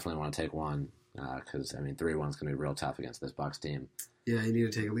definitely want to take one because, 3-1 is going to be real tough against this Bucks team. Yeah, you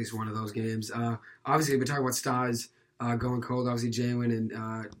need to take at least one of those games. Obviously, we're talking about stars going cold. Obviously, Jalen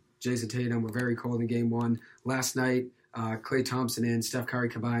and Jason Tatum were very cold in game 1. Last night, Klay Thompson and Steph Curry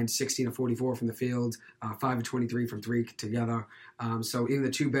combined 16 of 44 from the field, 5 of 23 from 3 together. So even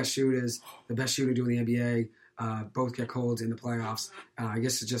the two best shooters, the best shooter doing the NBA, both get colds in the playoffs. I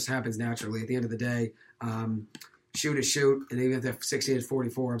guess it just happens naturally. At the end of the day, shoot is shoot, and even if they're 16 of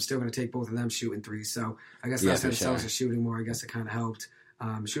 44, I'm still going to take both of them shooting threes. So I guess last night the Celtics are shooting more. I guess it kind of helped.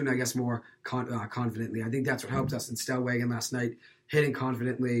 Shooting, I guess, more confidently. I think that's what helped us in Stellwagen last night, hitting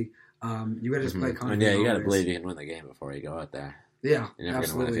confidently. You got to just play confidently. Yeah, you got to believe you can win the game before you go out there. Yeah, you're never going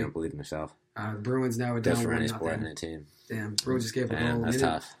to win if you don't believe in yourself. The Bruins now are down 1-0. Any team. Damn, Bruins just gave up a goal. That's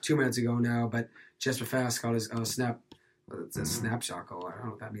tough. 2 minutes ago now, but Jesper Fast got his snap. It's a snapshot goal. I don't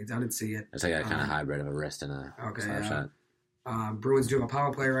know what that means. I didn't see it. It's like a kind of hybrid of a wrist and a snapshot. Bruins doing a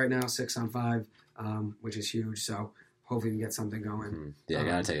power play right now, 6-on-5, which is huge. So hopefully we can get something going. Yeah,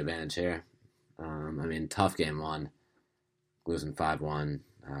 got to take advantage here. Tough game 1. Losing 5-1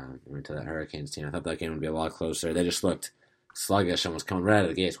 to that Hurricanes team. I thought that game would be a lot closer. They just looked sluggish and was coming right out of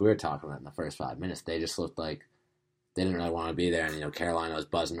the gates. We were talking about it in the first 5 minutes. They just looked like they didn't really want to be there. And, Carolina was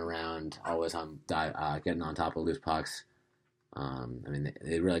buzzing around, always on getting on top of loose pucks.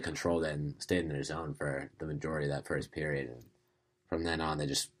 They really controlled it and stayed in their zone for the majority of that first period. And from then on, they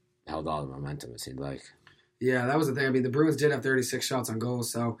just held all the momentum, it seemed like. Yeah, that was the thing. The Bruins did have 36 shots on goal,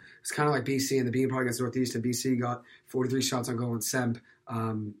 so it's kind of like BC and the Bean Party against Northeastern. BC got 43 shots on goal and Seb.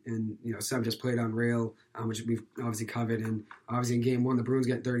 Seb just played unreal, which we've obviously covered. And obviously in game 1, the Bruins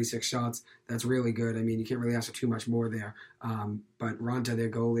get 36 shots. That's really good. you can't really ask for too much more there. But Ronta,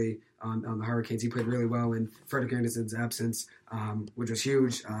 their goalie on the Hurricanes, he played really well in Frederick Anderson's absence, which was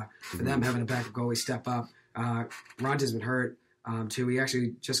huge for them having a backup goalie step up. Ronta's been hurt. Too. He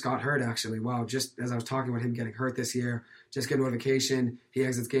actually just got hurt, actually. Wow, just as I was talking about him getting hurt this year, just get notification. He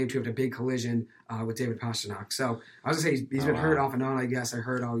exits game 2 after a big collision with David Pastrnak. So I was going to say he's been hurt off and on, I guess. I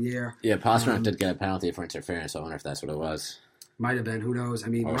heard all year. Yeah, Pastrnak did get a penalty for interference, so I wonder if that's what it was. Might have been. Who knows?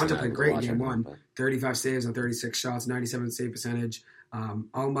 Ronta played great in game 1. 35 saves on 36 shots, 97 save percentage.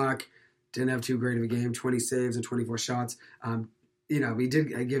 Almach didn't have too great of a game, 20 saves and 24 shots. We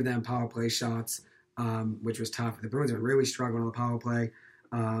did give them power play shots. Which was tough. The Bruins are really struggling on the power play.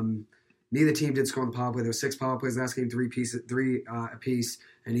 Neither team did score on the power play. There were 6 power plays last game, 3 apiece,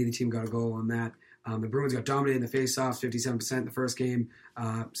 and neither team got a goal on that. The Bruins got dominated in the faceoffs, 57% in the first game.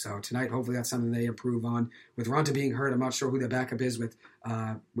 So tonight, hopefully that's something they improve on. With Ronta being hurt, I'm not sure who their backup is.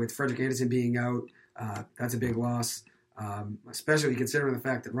 With Frederick Anderson being out, that's a big loss, especially considering the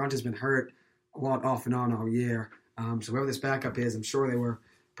fact that Ronta's been hurt a lot off and on all year. So whoever this backup is, I'm sure they were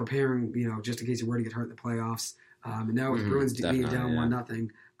preparing, just in case he were to get hurt in the playoffs. And now with Bruins being down 1-0,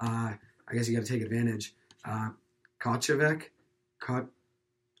 I guess you got to take advantage. Koutsoubis,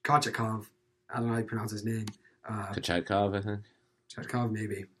 Kochetkov. I don't know how you pronounce his name. Kochetkov, I think. Kochetkov,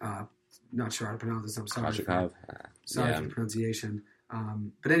 maybe. Not sure how to pronounce it. I'm sorry. Kochetkov. Sorry for the pronunciation.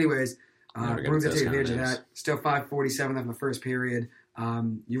 But anyways, Bruins have to take advantage of that. Still 5:47 left in the first period.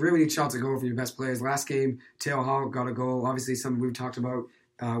 You really need shots to go for your best players. Last game, Taylor Hall got a goal. Obviously, something we've talked about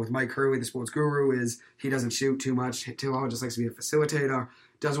with Mike Hurley, the sports guru, is he doesn't shoot too much. Taylor Hall just likes to be a facilitator.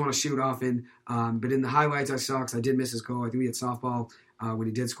 Doesn't want to shoot often. But in the highlights I saw, because I did miss his goal. I think we had softball when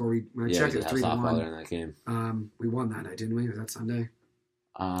he did score. When I checked, it was 3-1. In that game. We won that night, didn't we? Was that Sunday?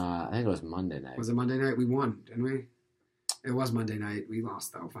 I think it was Monday night. Was it Monday night? We won, didn't we? It was Monday night. We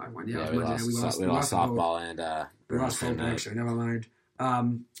lost, though, 5-1. Yeah, it was Monday night. We lost softball and we lost both, actually. Never mind.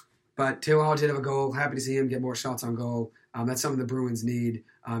 But Taylor Hall did have a goal. Happy to see him get more shots on goal. That's something the Bruins need.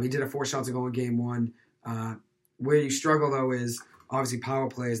 He did have 4 shots on goal in Game 1. Where you struggle, though, is obviously power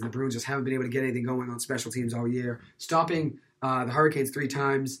plays, and the Bruins just haven't been able to get anything going on special teams all year. Stopping the Hurricanes 3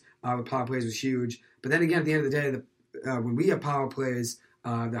 times with power plays was huge. But then again, at the end of the day, when we have power plays,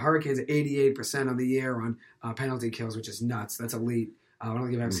 the Hurricanes are 88% on the year on penalty kills, which is nuts. That's elite. I don't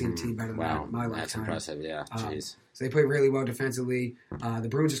think I've ever seen a team better than that in my lifetime. That's impressive, yeah. Jeez. So they played really well defensively. The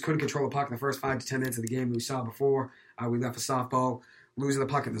Bruins just couldn't control the puck in the first 5 to 10 minutes of the game that we saw before. We left for softball, losing the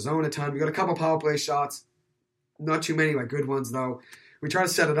puck in the zone a ton. We got a couple power play shots. Not too many, good ones, though. We try to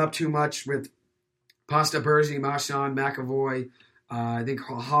set it up too much with Pasta, Bergy, Marchand, McAvoy. I think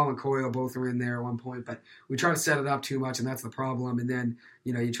Hall and Coyle both were in there at one point, but we try to set it up too much, and that's the problem. And then,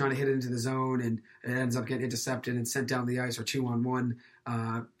 you're trying to hit it into the zone, and it ends up getting intercepted and sent down the ice or 2-on-1.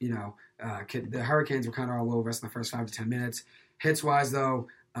 The Hurricanes were kind of all over us in the first 5 to 10 minutes. Hits-wise, though,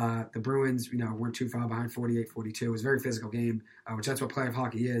 the Bruins, weren't too far behind, 48-42. It was a very physical game, which that's what playoff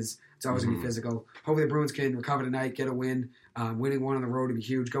hockey is. It's always going to be physical. Hopefully the Bruins can recover tonight, get a win. Winning one on the road would be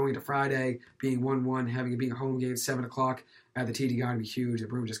huge. Going into Friday, being 1-1, having it being a home game, 7 o'clock at the TD Garden would be huge. The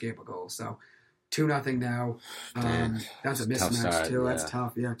Bruins just gave up a goal. So 2-0 now. That's a mismatch, start, too. Yeah. That's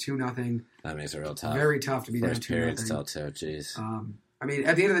tough. Yeah, 2-0. That makes it real tough. Very tough to be First down 2-0. period still, too. Jeez.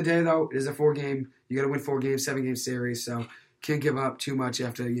 At the end of the day, though, it is a 4-game. You got to win 4 games, 7-game series. So can't give up too much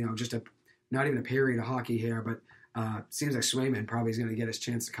after, just not even a period of hockey here. But seems like Swayman probably is going to get his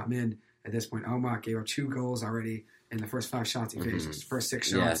chance to come in at this point. Omar gave up 2 goals already in the first 5 shots he faced. His first 6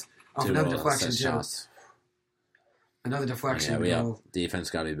 shots. Yeah, another deflection, too. Another deflection. Defense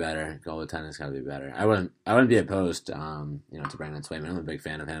got to be better. Goal attendance got to be better. I wouldn't be opposed, to Brandon Swayman. I'm a big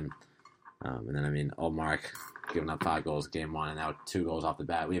fan of him. And then old Mark giving up 5 goals Game 1 and now 2 goals off the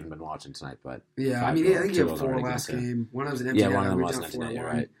bat. We haven't been watching tonight, but I think he had 4 last game. One of them was an empty. Yeah, one of them was an empty net. You're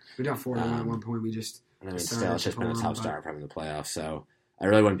right. We down 4-1 at one point. We just. Still, it's just been a tough start from the playoffs. So I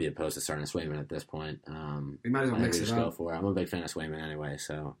really wouldn't be opposed to starting Swayman at this point. We might as well mix it up. Go for it. I'm a big fan of Swayman anyway,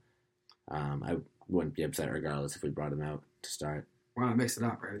 so I wouldn't be upset regardless if we brought him out to start. Why not mix it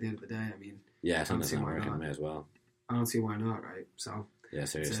up, right? At the end of the day, yeah, something's not working. May as well. I don't see why not, right? So. Yeah,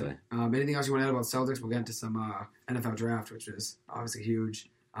 seriously. Anything else you want to add about Celtics? We'll get into some NFL draft, which is obviously huge.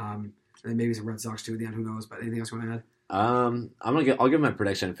 And then maybe some Red Sox too at the end. Who knows? But anything else you want to add? I'll give my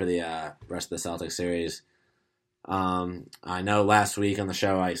prediction for the rest of the Celtics series. I know last week on the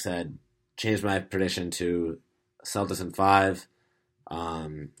show I said changed my prediction to Celtics in 5. Got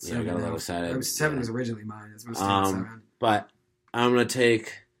a little excited. 7 was originally mine. It's 7. But I'm gonna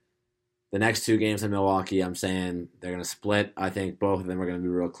take the next 2 games in Milwaukee. I'm saying they're gonna split. I think both of them are gonna be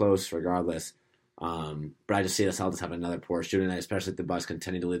real close, regardless. But I just see the Celtics have another poor shooting night, especially if the Bucks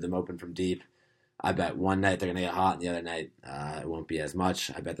continue to leave them open from deep. I bet one night they're going to get hot, and the other night it won't be as much.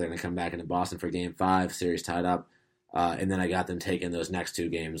 I bet they're going to come back into Boston for Game 5, series tied up. And then I got them taking those next 2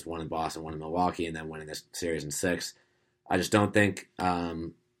 games, one in Boston, one in Milwaukee, and then winning this series in 6. I just don't think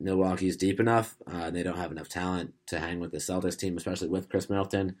Milwaukee's deep enough. They don't have enough talent to hang with the Celtics team, especially with Chris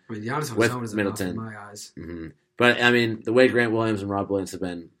Middleton. Giannis on his own is enough in my eyes. Mm-hmm. But, the way Grant Williams and Rob Williams have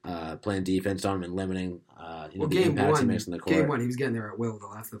been playing defense on him and limiting the impact he makes in the court. Game 1, he was getting there at will,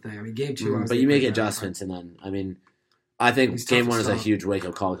 though. That's the thing. Game 2, but you make adjustments, and then, I think Game 1 is a huge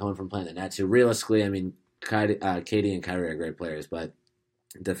wake-up call coming from playing the net, too. Realistically, Katie and Kyrie are great players, but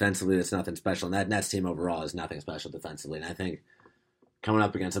defensively, that's nothing special. And that Nets team overall is nothing special defensively. And I think coming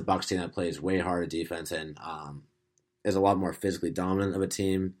up against a Bucks team that plays way harder defense and is a lot more physically dominant of a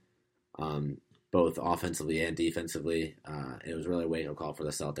team, both offensively and defensively. It was really a wake-up call for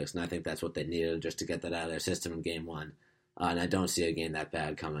the Celtics, and I think that's what they needed just to get that out of their system in Game 1. And I don't see a game that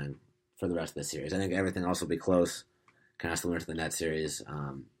bad coming for the rest of the series. I think everything else will be close, kind of similar to the Nets series.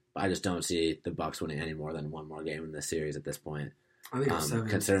 I just don't see the Bucks winning any more than one more game in this series at this point. I think it's 7.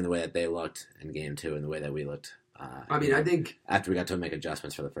 Considering the way that they looked in Game 2 and the way that we looked. I think after we got to make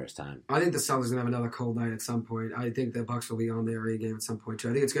adjustments for the first time, I think the Celtics are gonna have another cold night at some point. I think the Bucks will be on their A game at some point too.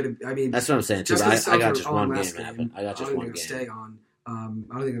 I think it's gonna. I mean, that's what I'm saying too. I got just one game happen. I got just one game. Stay on. I don't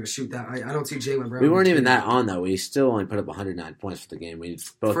think they're gonna shoot that. I don't see Jaylen Brown. We weren't even that on though. We still only put up 109 points for the game. We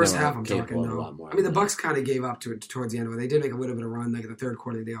both first half. I'm talking a lot more. I mean, the Bucks kind of gave up to it towards the end of it. They did make a little bit of a run. Like in the third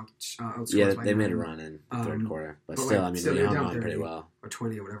quarter, they outscored. Yeah, they made a run in the third quarter, but still, I mean, they hung on pretty well. Or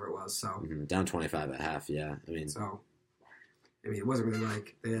 20 or whatever it was. So down 25 at half. Yeah, I mean, it wasn't really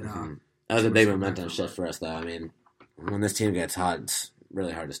like they had. That was a big momentum shift for us, though. I mean, when this team gets hot, it's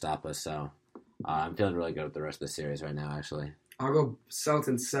really hard to stop us. So I'm feeling really good with the rest of the series right now, actually. I'll go Celtics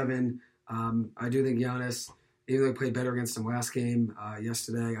in 7. I do think Giannis, even though he played better against him last game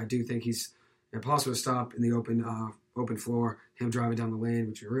yesterday, I do think he's impossible to stop in the open floor. Him driving down the lane,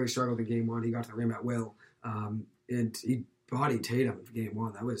 which we really struggled in Game 1. He got to the rim at will, and he bodied Tatum in Game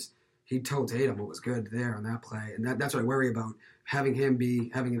 1. He told Tatum what was good there on that play, and that's what I worry about. Having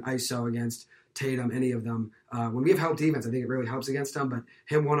him having an ISO against Tatum, any of them. When we have help defense, I think it really helps against them, but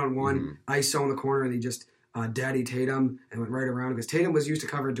him one-on-one, ISO in the corner, and he just daddy Tatum and went right around because Tatum was used to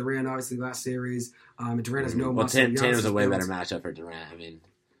cover Durant, obviously, last series. And Durant has no muscle. Tatum's a way better matchup for Durant. I mean,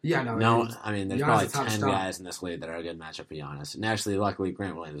 I mean, there's Giannis probably 10 guys in this league that are a good matchup for Giannis. And actually, luckily,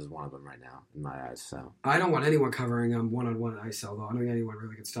 Grant Williams is one of them right now, in my eyes. So I don't want anyone covering him one-on-one at ISO, though. I don't think anyone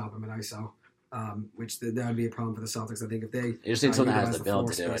really can stop him at ISO. Which that would be a problem for the Celtics. I think if they you just need someone that has the build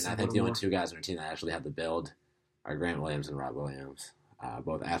to do it, and I think the only two guys on our team that actually have the build are Grant Williams and Rob Williams,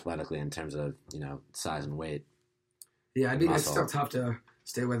 both athletically in terms of size and weight. Yeah, it's still tough to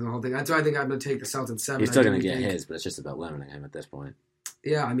stay with him the whole thing. That's why I think I'm going to take the Celtics 7. He's still going to get his, but it's just about limiting him at this point.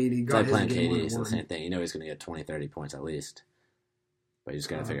 Yeah, I mean, he got it's like his playing game KD, it's the 1-on-1. same thing. He's going to get 20, 30 points at least, but you just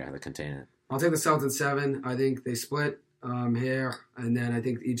got to figure out how to contain it. I'll take the Celtics 7. I think they split here, and then I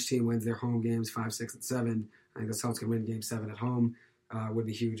think each team wins their home games 5, 6, and 7. I think the Celtics can win Game 7 at home. Would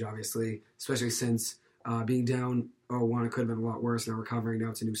be huge, obviously, especially since being down 0-1, it could have been a lot worse. Now recovering, now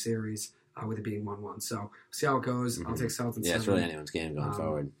it's a new series with it being 1-1. So we'll see how it goes. I'll take Celtics 7. Yeah, it's really anyone's game going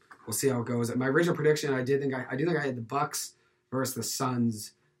forward. We'll see how it goes. My original prediction, I do think I had the Bucks versus the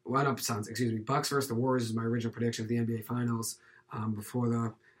Suns. Well, not Suns, excuse me. Bucks versus the Warriors is my original prediction of the NBA Finals before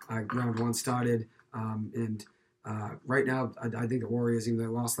the round 1 started. Right now, I think the Warriors, even though they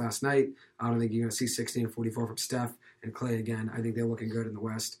lost last night, I don't think you're going to see 16 and 44 from Steph and Clay again. I think they're looking good in the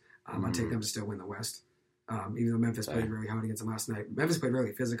West. I take them to still win the West. Even though Memphis played really hard against them last night. Memphis played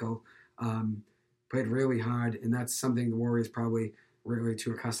really physical, played really hard, and that's something the Warriors probably weren't really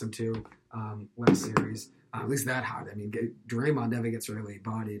too accustomed to last series. At least that hard. I mean, Draymond never gets really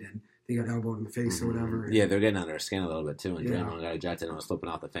bodied, and he got elbowed in the face or whatever. Yeah, they're getting under our skin a little bit too. And Draymond got ejected and was flipping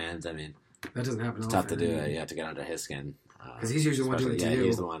off the fans. I mean, that doesn't happen. It's tough to do that. You have to get under his skin because he's usually the one doing it to you.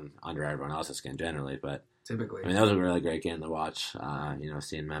 He's the one under everyone else's skin generally. But typically, I mean, that was a really great game to watch.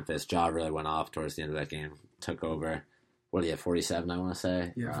 Seeing Memphis, Ja really went off towards the end of that game, took over. What did he have? 47, I want to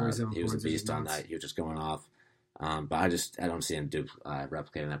say. Yeah, 47. He was a beast on that. He was just going off. But I don't see him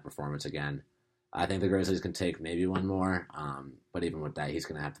replicating that performance again. I think the Grizzlies can take maybe one more, but even with that, he's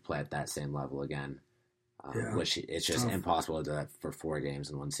going to have to play at that same level again, which it's just impossible to do that for 4 games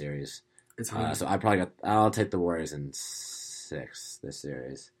in one series. It's hard. So I'll take the Warriors in 6 this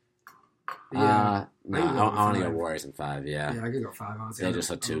series. Yeah, I want to go Warriors in 5. Yeah, I could go 5. Honestly, they just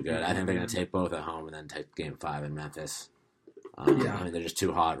look too good. I think they're going to take both at home and then take Game 5 in Memphis. I mean, they're just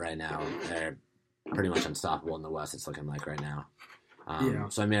too hot right now. They're pretty much unstoppable in the West. It's looking like right now.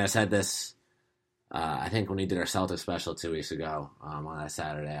 So I mean, I said this. I think when we did our Celtics special 2 weeks ago on that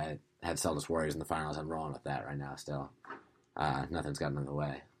Saturday, I had Celtics Warriors in the finals. I'm rolling with that right now still. Nothing's gotten in the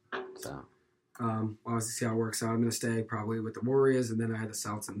way. So, I'll see how it works out. I'm going to stay probably with the Warriors, and then I had the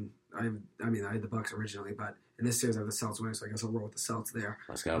Celtics, and I had the Bucks originally, but in this series I have the Celtics winning, so I guess I'll roll with the Celtics there.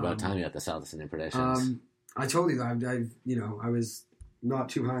 Let's go. About time you got the Celtics in your predictions. I told you that I was not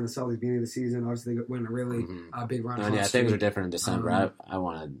too high on the Celtics beginning of the season. Obviously, they went a really big run. Things were different in December. I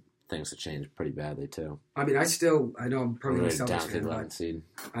wanted things to change pretty badly too. I mean, I know I'm probably a Celtics fan, but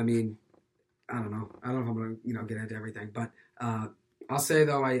I mean, I don't know. I don't know if I'm going to get into everything, but I'll say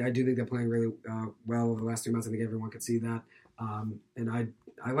though I do think they're playing really well over the last 3 months. I think everyone could see that, and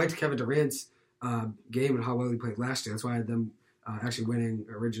I liked Kevin Durant's game and how well he played last year. That's why I had them actually winning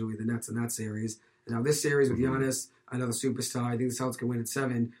originally the Nets in that series. And now this series with Giannis, another superstar, I think the Celtics can win in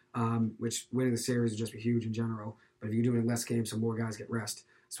 7, which winning the series would just be huge in general. But if you do it in less games, so more guys get rest,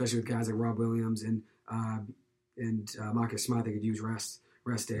 especially with guys like Rob Williams and Marcus Smart, they could use rest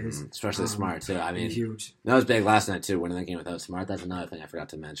days. Especially Smart, too. I mean, huge. That was big last night, too, winning the game without Smart. That's another thing I forgot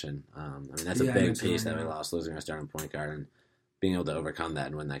to mention. That's a big piece that we lost, losing our starting point guard, and being able to overcome that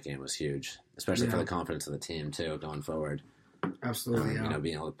and win that game was huge, especially for the confidence of the team, too, going forward. Absolutely,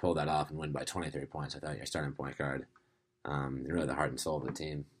 being able to pull that off and win by 23 points without your starting point guard. You're really the heart and soul of the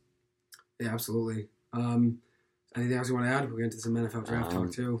team. Yeah, absolutely. Anything else you want to add? We'll get into some NFL draft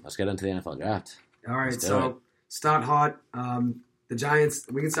talk, too. Let's get into the NFL draft. All right, so start hot. The Giants,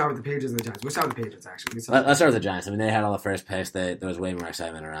 we can start with the Patriots and the Giants. We'll start with the Patriots, actually. Let's start with the Giants. I mean, they had all the first picks. There was way more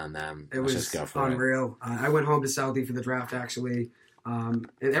excitement around them. Let's just go for unreal. I went home to Southie for the draft, actually. And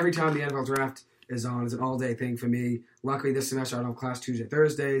every time the NFL draft is on, it's an all-day thing for me. Luckily, this semester I don't have class Tuesday,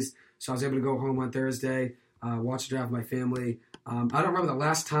 Thursdays, so I was able to go home on Thursday, watch the draft with my family. I don't remember the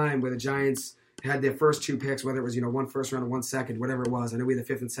last time where the Giants had their first 2 picks, whether it was, one first round and 1 second, whatever it was. I know we had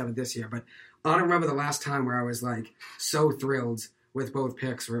the 5th and 7th this year, but I don't remember the last time where I was, so thrilled with both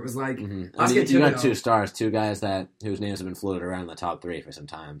picks, where it was like... You got 2 stars, 2 guys whose names have been floated around in the top 3 for some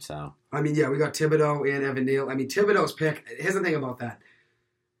time, so... I mean, yeah, we got Thibodeaux and Evan Neal. I mean, Thibodeaux's pick, here's the thing about that.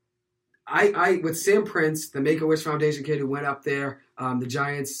 I with Sam Prince, the Make-A-Wish Foundation kid who went up there, the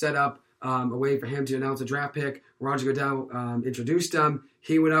Giants set up a way for him to announce a draft pick. Roger Goodell introduced him.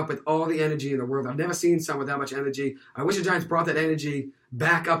 He went up with all the energy in the world. I've never seen someone with that much energy. I wish the Giants brought that energy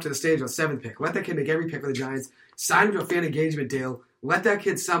back up to the stage of the 7th pick. Let that kid make every pick for the Giants. Sign him to a fan engagement deal. Let that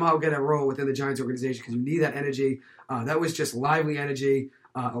kid somehow get a role within the Giants organization because you need that energy. That was just lively energy,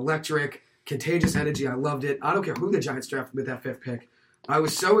 electric, contagious energy. I loved it. I don't care who the Giants drafted with that 5th pick. I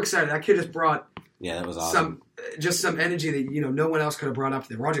was so excited. That kid just brought that was awesome. some energy that no one else could have brought up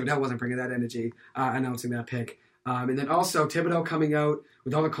there. Roger Goodell wasn't bringing that energy announcing that pick. And then also Thibodeaux coming out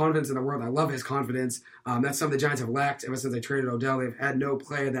with all the confidence in the world. I love his confidence. That's something the Giants have lacked ever since they traded Odell. They've had no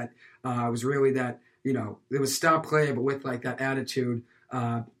player that was really that, it was star player, but with that attitude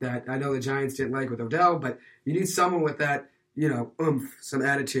that I know the Giants didn't like with Odell. But you need someone with that, oomph, some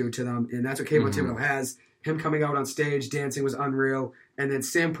attitude to them. And that's what Kayvon Thibodeaux has. Him coming out on stage, dancing was unreal. And then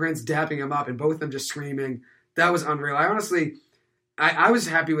Sam Prince dapping him up and both of them just screaming. That was unreal. I honestly, I was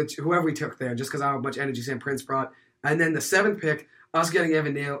happy with whoever we took there just because of how much energy Sam Prince brought. And then the 7th pick, us getting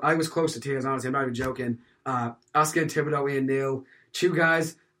Evan Neal, I was close to tears, honestly. I'm not even joking. Us getting Thibodeaux and Neal. 2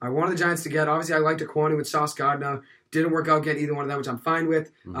 guys I wanted the Giants to get. Obviously, I liked Aquanu with Sauce Gardner. Didn't work out getting either one of them, which I'm fine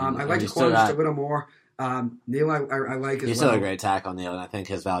with. I liked Aquanu just a little more. Neal, I like as well. He's still a great tackle, Neal, and I think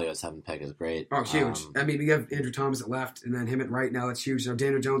his value at 7th pick is great. Oh, huge. I mean, we have Andrew Thomas at left, and then him at right now. That's huge.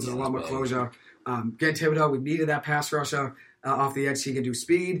 Daniel Jones has a lot more closure. Getting Thibodeaux, we needed that pass rusher off the edge. He can do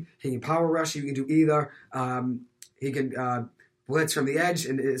speed. He can power rush. He can do either. He can blitz from the edge,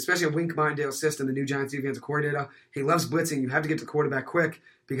 and especially a Wink Martindale system, the new Giants defensive coordinator. He loves blitzing. You have to get to the quarterback quick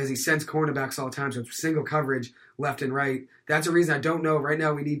because he sends cornerbacks all the time, so it's single coverage left and right. That's a reason I don't know. Right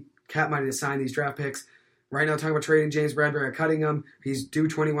now, we need cap money to sign these draft picks. Right now, talking about trading James Bradbury or cutting him. He's due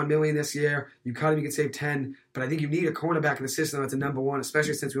 $21 million this year. You cut him, you can save 10. But I think you need a cornerback in the system that's a number 1,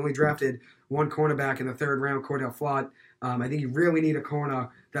 especially since we only drafted 1 cornerback in the 3rd round, Cordell Flott. I think you really need a corner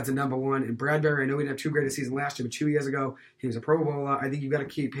that's a number 1. And Bradbury, I know he didn't have too great a season last year, but 2 years ago, he was a Pro Bowler. I think you've got to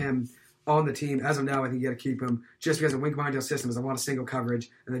keep him on the team. As of now, I think you got to keep him just because the Wink Martindale system is a lot of single coverage,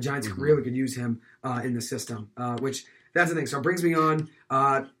 and the Giants really could use him in the system, which that's the thing. So it brings me on.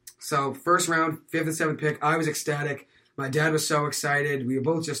 So first round, 5th and 7th pick, I was ecstatic. My dad was so excited. We were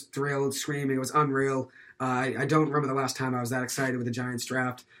both just thrilled, screaming. It was unreal. I don't remember the last time I was that excited with the Giants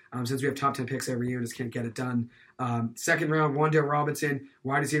draft. Since we have top 10 picks every year, just can't get it done. 2nd round, Wan'Dale Robinson,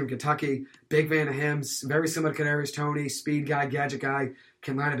 wide receiver from Kentucky. Big fan of him. Very similar to Kadarius Toney, speed guy, gadget guy.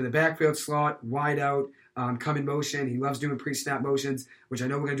 Can line up in the backfield slot, wide out, come in motion. He loves doing pre-snap motions, which I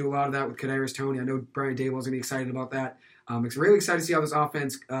know we're going to do a lot of that with Kadarius Toney. I know Brian Daboll's going to be excited about that. I'm really excited to see how this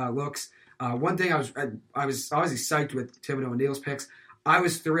offense looks. One thing I was obviously psyched with Thibodeaux and Neal's picks. I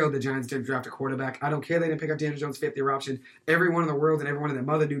was thrilled the Giants didn't draft a quarterback. I don't care they didn't pick up Daniel Jones' 5th-year option. Everyone in the world and everyone and their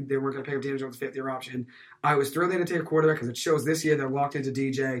mother knew they weren't going to pick up Daniel Jones' 5th-year option. I was thrilled they didn't take a quarterback because it shows this year they're locked into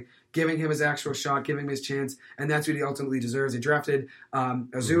DJ, giving him his actual shot, giving him his chance, and that's what he ultimately deserves. They drafted Josh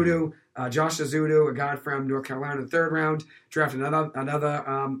Azudu, a guy from North Carolina in the 3rd round, drafted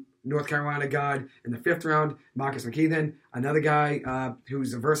another North Carolina guy in the 5th round, Marcus McKeithen, another guy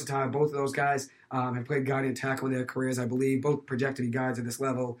who's a versatile. Both of those guys have played guard and tackle in their careers, I believe. Both projected to be guys at this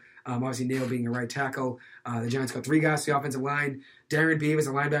level. Obviously, Neal being a right tackle. The Giants got 3 guys to the offensive line. Darren Beavers,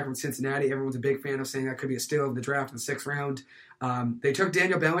 a linebacker from Cincinnati. Everyone's a big fan of saying that could be a steal of the draft in the 6th round. They took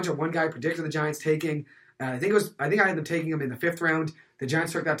Daniel Bellinger. One guy predicted the Giants taking. I think I had them taking him in the 5th round. The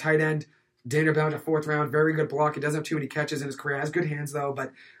Giants took that tight end. Daniel Bellinger, 4th round. Very good block. He doesn't have too many catches in his career. Has good hands, though,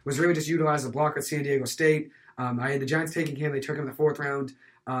 but was really just utilized as a blocker at San Diego State. I had the Giants taking him. They took him in the 4th round.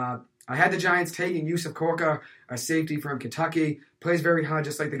 I had the Giants taking Yusuf Corker, a safety from Kentucky. Plays very hard,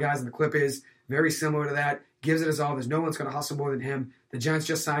 just like the guys in the Clippers. Very similar to that. Gives it his all. There's no one's going to hustle more than him. The Giants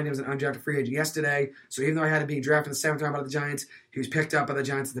just signed him as an undrafted free agent yesterday. So even though I had him being drafted in the 7th round by the Giants, he was picked up by the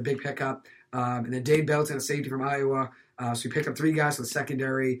Giants as the big pickup. And then Dave Belton, a safety from Iowa. So we picked up 3 guys for the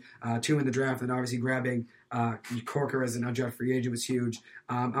secondary, 2 in the draft, and obviously grabbing Corker as an undrafted free agent was huge.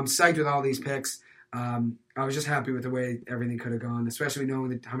 I'm psyched with all these picks. I was just happy with the way everything could have gone, especially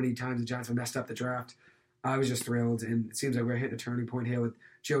knowing how many times the Giants have messed up the draft. I was just thrilled, and it seems like we're hitting a turning point here with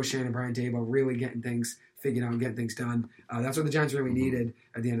Joe Shannon and Brian Daboll really getting things figured out and getting things done. That's what the Giants really needed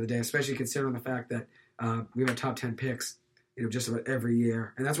at the end of the day, especially considering the fact that we have top 10 picks, just about every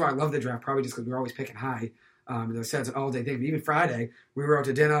year. And that's why I love the draft, probably just because we're always picking high. As I said, it's an all-day thing. But even Friday, we were out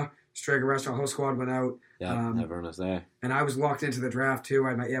to dinner. Strager Restaurant, whole squad went out. Yeah, everyone was there. And I was locked into the draft, too. I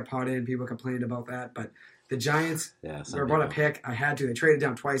had my AirPod in. People complained about that. But the Giants were about a pick. I had to. They traded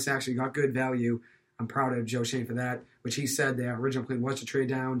down twice, actually. Got good value. I'm proud of Joe Shane for that, which he said their original plan was to trade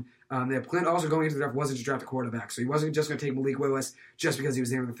down. Their plan also going into the draft wasn't to draft a quarterback. So he wasn't just going to take Malik Willis just because he was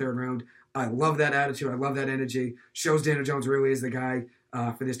there in the 3rd round. I love that attitude. I love that energy. Shows Daniel Jones really is the guy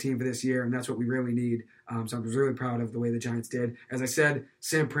for this team for this year, and that's what we really need. So I was really proud of the way the Giants did. As I said,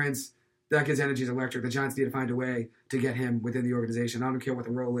 Sam Prince, that kid's energy is electric. The Giants need to find a way to get him within the organization. I don't care what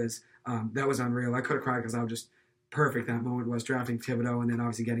the role is. That was unreal. I could have cried because I was just perfect that moment was drafting Thibodeaux and then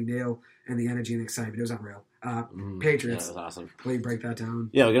obviously getting Neal and the energy and the excitement. It was unreal. Patriots. Yeah, that was awesome. Please break that down.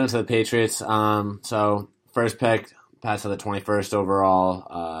 Yeah, we'll get into the Patriots. So first pick, passed to the 21st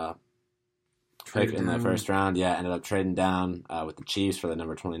overall pick in the 1st round. Yeah, ended up trading down with the Chiefs for the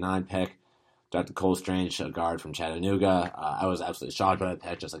number 29 pick. Drafted Cole Strange, a guard from Chattanooga. I was absolutely shocked by that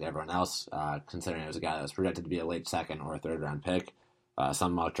pick, just like everyone else, considering it was a guy that was projected to be a late 2nd or a 3rd round pick.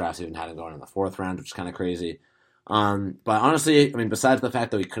 Some mock drafts even had him going in the 4th round, which is kind of crazy. But honestly, I mean, besides the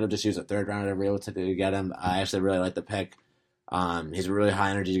fact that we could have just used a 3rd rounder realistically to get him, I actually really like the pick. He's a really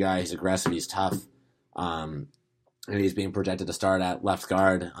high energy guy. He's aggressive. He's tough. And he's being projected to start at left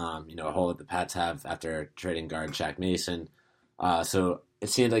guard, a hole that the Pats have after trading guard Shaq Mason. So it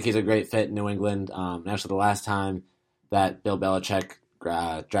seems like he's a great fit in New England. Actually, the last time that Bill Belichick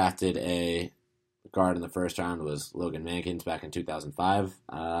drafted a guard in the 1st round was Logan Mankins back in 2005,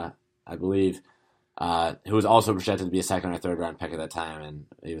 I believe, who was also projected to be a 2nd or 3rd round pick at that time, and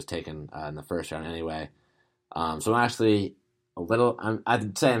he was taken in the 1st round anyway. So I'm actually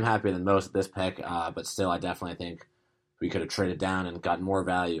I'd say I'm happier than most at this pick, but still I definitely think we could have traded down and gotten more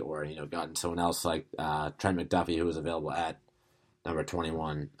value or, gotten someone else like Trent McDuffie, who was available at number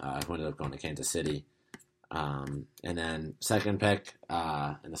 21, who ended up going to Kansas City. And then 2nd pick,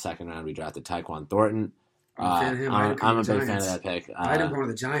 in the 2nd round, we drafted Tyquan Thornton. I'm a big fan of that pick. I had him going to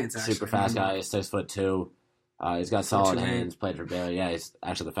the Giants, actually. Super fast guy. He's 6'2". He's got solid hands, played for Baylor. Yeah, he's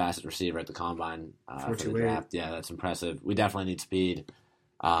actually the fastest receiver at the combine for the draft. Yeah, that's impressive. We definitely need speed.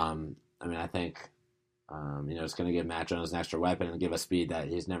 I think it's going to give Matt Jones an extra weapon and give us speed that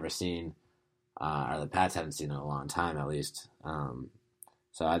he's never seen, or the Pats haven't seen in a long time at least.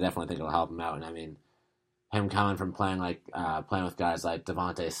 So I definitely think it'll help him out. And I mean, him coming from playing with guys like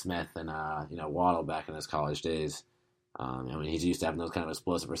Devontae Smith and Waddle back in his college days. He's used to having those kind of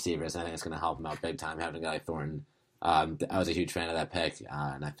explosive receivers. I think it's going to help him out big time having a guy like Thornton. I was a huge fan of that pick,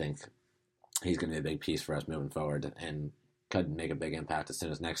 and I think he's going to be a big piece for us moving forward and could make a big impact as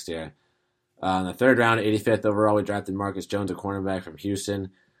soon as next year. In the 3rd round, 85th overall, we drafted Marcus Jones, a cornerback from Houston.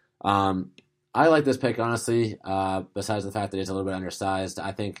 I like this pick, honestly, besides the fact that he's a little bit undersized.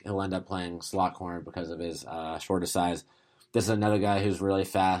 I think he'll end up playing slot corner because of his shorter size. This is another guy who's really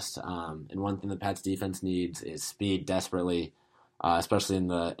fast, and one thing the Pats defense needs is speed desperately, especially in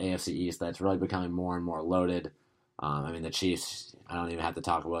the AFC East. That's really becoming more and more loaded. The Chiefs, I don't even have to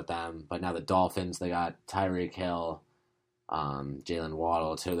talk about them, but now the Dolphins, they got Tyreek Hill, Jalen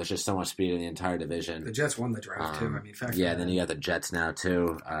Waddle, too. There's just so much speed in the entire division. The Jets won the draft, too. Then you got the Jets now,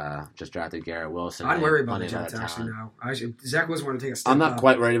 too. Just drafted Garrett Wilson. I'd worry about the Jets, actually, now. Zach Wilson want to take a step I'm not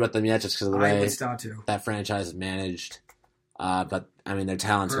quite worried about them yet just because of the way to. That franchise is managed. But their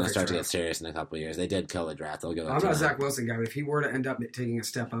talent's going to start to get serious in a couple of years. They did kill the draft. They'll give it. I'm not a Zach Wilson guy, but if he were to end up taking a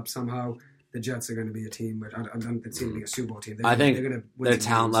step up somehow, the Jets are going to be a team. But I don't see them being a Super Bowl team. I think their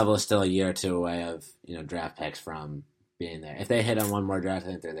talent level is still a year or two away of draft picks from being there. If they hit on one more draft, I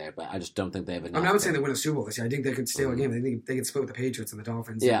think they're there. But I just don't think they have enough. I'm not saying they win a Super Bowl this year. I think they could steal a game. I think they could split with the Patriots and the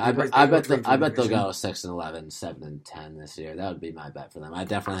Dolphins. Yeah, I bet they'll go 6-11, 7-10 this year. That would be my bet for them. I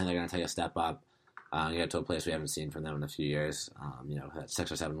definitely think they're going to take a step up. Get to a place we haven't seen from them in a few years. That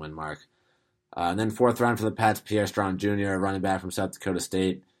 6 or 7 win mark. And then 4th round for the Pats, Pierre Strong Jr., running back from South Dakota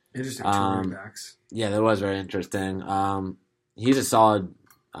State. Interesting running backs. Yeah, that was very interesting. He's a solid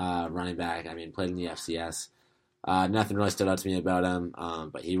running back. I mean, played in the FCS. Nothing really stood out to me about him,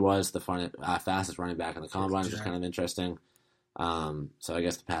 but he was the fastest running back in the combine, which is kind of interesting. So I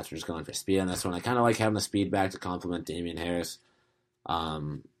guess the Pats were just going for speed on this one. I kind of like having the speed back to complement Damian Harris.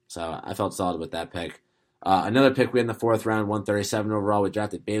 So I felt solid with that pick. Another pick we had in the 4th round, 137 overall. We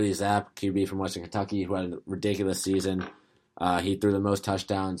drafted Bailey Zapp, QB from Western Kentucky, who had a ridiculous season. He threw the most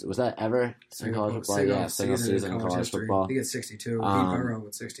touchdowns. Was that ever in college football? Yeah, single season in college football. He gets 62. He Burrow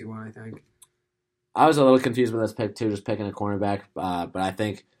with 61, I think. I was a little confused with this pick, too, just picking a cornerback. But I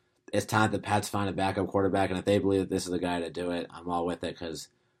think it's time that the Pats find a backup quarterback, and if they believe that this is the guy to do it, I'm all with it, because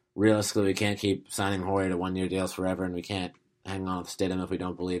realistically, we can't keep signing Hoyer to 1-year deals forever, and we can't hang on with Stidham if we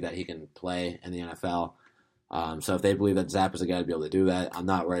don't believe that he can play in the NFL. So if they believe that Zapp is the guy to be able to do that, I'm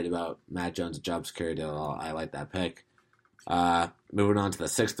not worried about Matt Jones' job security at all. I like that pick. Moving on to the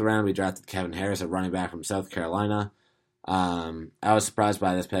 6th round, we drafted Kevin Harris, a running back from South Carolina. I was surprised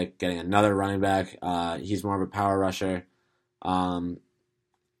by this pick, getting another running back. He's more of a power rusher.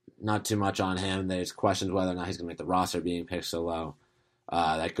 Not too much on him. There's questions whether or not he's going to make the roster being picked so low.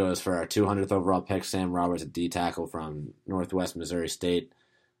 That goes for our 200th overall pick, Sam Roberts, a D tackle from Northwest Missouri State.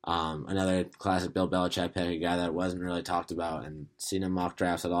 Another classic Bill Belichick pick, a guy that wasn't really talked about and seen in mock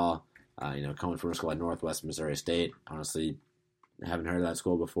drafts at all. Coming from a school like Northwest Missouri State. Honestly, I haven't heard of that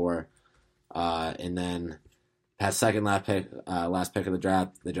school before. And then past second last pick of the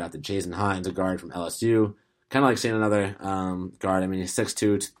draft, they drafted Jason Hines, a guard from LSU. Kind of like seeing another guard. I mean, he's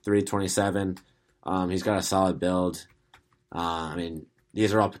 6'2", 327. He's got a solid build.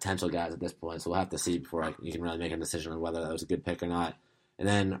 These are all potential guys at this point, so we'll have to see before you can really make a decision on whether that was a good pick or not. And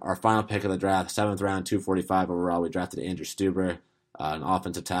then our final pick of the draft, 7th round, 245 overall, we drafted Andrew Stuber, an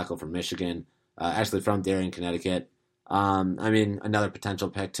offensive tackle from Michigan, actually from Darien, Connecticut. Another potential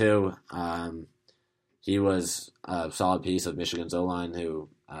pick too. He was a solid piece of Michigan's O-line, who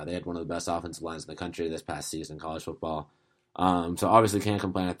they had one of the best offensive lines in the country this past season in college football. So obviously can't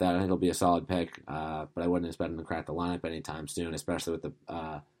complain at that. I think it'll be a solid pick, but I wouldn't expect him to crack the lineup anytime soon, especially with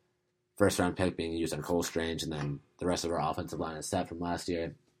the first-round pick being used on Cole Strange, and then the rest of our offensive line is set from last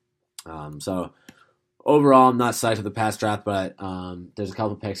year. So overall, I'm not psyched with the past draft, but there's a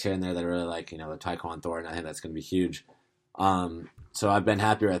couple picks here and there that I really like. The Tyquan Thornton, I think that's going to be huge. So I've been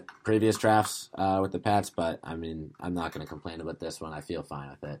happier at previous drafts with the Pats, but I'm not going to complain about this one. I feel fine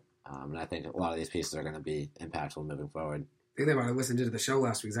with it. And I think a lot of these pieces are going to be impactful moving forward. The thing about I listened to the show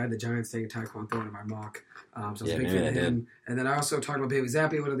last week is I had the Giants taking Tyquan Thornton in my mock. So I was a big fan of him. And then I also talked about Bailey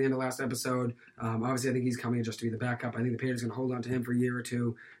Zapp at the end of last episode. Obviously, I think he's coming in just to be the backup. I think the Patriots are going to hold on to him for a year or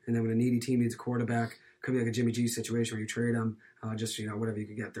two. And then when a needy team needs a quarterback, could be like a Jimmy G situation where you trade him, whatever you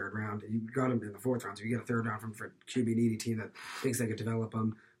could get 3rd round. You got him in the 4th round, so you get a 3rd round from for QB needy team that thinks they could develop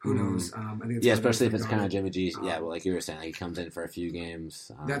him. Who knows? I think it's especially if it's kind of Jimmy G. Like you were saying, he comes in for a few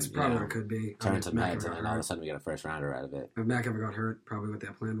games. That's probably what it could be. Turn some heads, and then all of a sudden we get a 1st rounder out of it. If Mac ever got hurt, probably what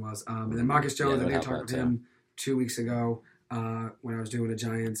that plan was. And then Marcus Jones, I think I talked to him 2 weeks ago when I was doing a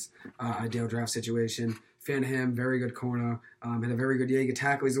Giants ideal draft situation. Fan of him, very good corner. Had a very good year. He can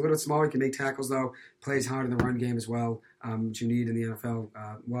tackle. He's a little smaller. He can make tackles, though. Plays hard in the run game as well, which you need in the NFL.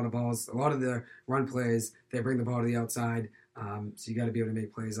 A lot of balls. A lot of the run plays, they bring the ball to the outside. So you got to be able to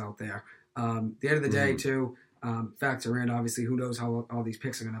make plays out there. At the end of the day, too, factor in, obviously, who knows how all these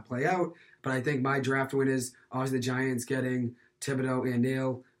picks are going to play out. But I think my draft win is obviously the Giants getting Thibodeaux and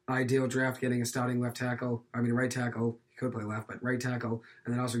Neal. Ideal draft, getting a starting right tackle. He could play left, but right tackle.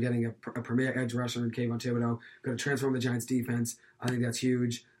 And then also getting a premier edge rusher in Kayvon Thibodeaux. Going to transform the Giants' defense. I think that's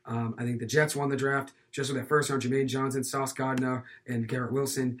huge. I think the Jets won the draft just with their 1st round. Jermaine Johnson, Sauce Gardner, and Garrett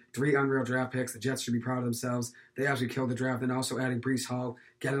Wilson. 3 unreal draft picks. The Jets should be proud of themselves. They actually killed the draft. And also adding Breece Hall,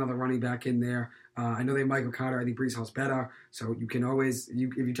 get another running back in there. I know they have Michael Carter. I think Breece Hall's better. So you can always, if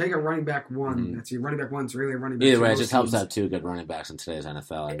you take a running back one, that's your running back one. It's really a running back. Either way, it just helps to have 2 good running backs in today's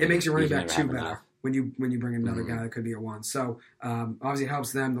NFL. It makes your running back 2 better when you bring in another guy that could be a 1. So obviously it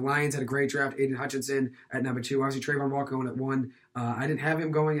helps them. The Lions had a great draft. Aiden Hutchinson at number 2. Obviously Trayvon Walker going at 1. I didn't have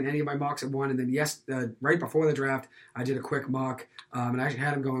him going in any of my mocks at 1. And then right before the draft, I did a quick mock. And I actually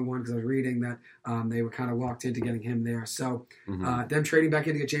had him going 1 because I was reading that they were kind of locked into getting him there. So them trading back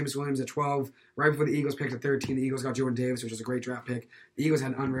in to get James Williams at 12. Right before the Eagles picked at 13, the Eagles got Jordan Davis, which was a great draft pick. The Eagles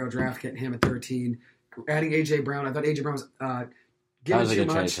had an unreal draft getting him at 13. adding A.J. Brown. I thought A.J. Brown was given too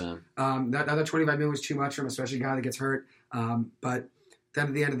much. I thought $25 million was too much for him, especially a guy that gets hurt. But then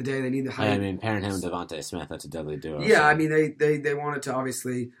at the end of the day, they need the height. I mean, pairing him and Devontae Smith, that's a deadly duo. Yeah, so. I mean, they wanted to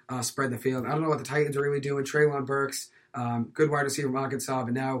obviously spread the field. I don't know what the Titans are really doing. Treylon Burks, good wide receiver from Arkansas,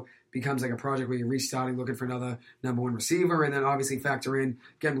 but now becomes like a project where you're restarting, looking for another number one receiver, and then obviously factor in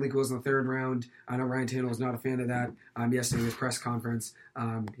getting Malik Willis in the third round. I know Ryan Tannehill was not a fan of that. Yesterday in his press conference,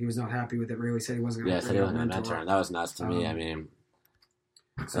 he was not happy with it. Really said he wasn't going to. Yeah, said he wasn't a mentor. That was nuts to me. I mean,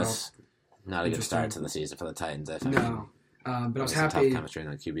 that's not a good start to the season for the Titans. I think. No. But I was happy. Tough chemistry in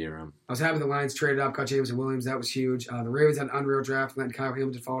the QB room. I was happy the Lions traded up, got Jameson Williams. That was huge. The Ravens had an unreal draft, letting Kyle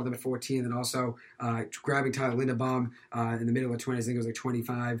Hamilton follow them at 14, and also grabbing Tyler Linderbaum in the middle of the 20s. I think it was like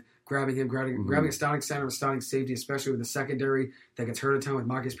 25. Grabbing him, grabbing a starting center, a starting safety, especially with the secondary that gets hurt a ton with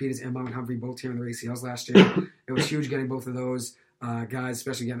Marcus Peters and Mohamed Humphrey both tearing their ACLs last year. It was huge getting both of those guys,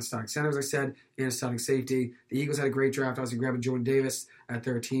 especially getting a starting center, as I said, and a starting safety. The Eagles had a great draft, obviously grabbing Jordan Davis at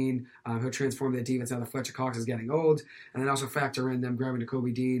 13. He'll transform their defense now that Fletcher Cox is getting old. And then also factor in them grabbing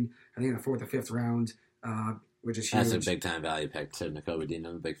Nakobe Dean, I think in the 4th or 5th round, which is huge. That's a big-time value pick, too, Nakobe Dean.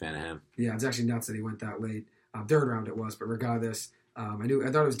 I'm a big fan of him. Yeah, it's actually nuts that he went that late. 3rd round it was, but regardless, I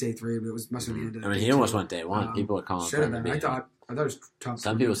thought it was day 3, but it must have been the end of the day. He almost went day 1. People were calling for him. I thought it was top.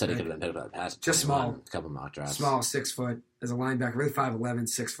 Some people said he could have been picked up by the pass. Just small. A couple mock drafts. Small, 6 foot as a linebacker. Really 5'11",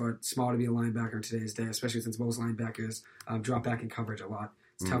 6 foot. Small to be a linebacker in today's day, especially since most linebackers drop back in coverage a lot.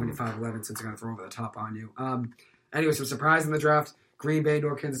 It's tough when you're 5'11", since they're going to throw over the top on you. Anyway, some surprise in the draft. Green Bay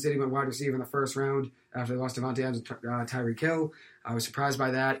nor Kansas City went wide receiver in the 1st round after they lost Devontae Adams and Tyreek Hill. I was surprised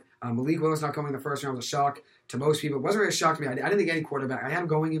by that. Malik Willis not coming in the 1st round was a shock to most people. It wasn't really a shock to me. I didn't think any quarterback. I had him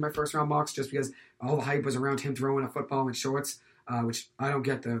going in my 1st round mocks just because all the hype was around him throwing a football in shorts, which I don't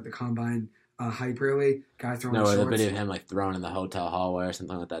get the combine hype really. Guy throwing in shorts. No, the video of him like throwing in the hotel hallway or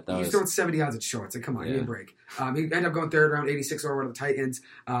something like that. He's throwing 70 yards at shorts. Like, come on, give me a break. He ended up going 3rd round, 86 overall to the Titans.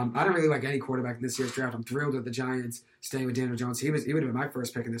 I don't really like any quarterback in this year's draft. I'm thrilled with the Giants staying with Daniel Jones. He would have been my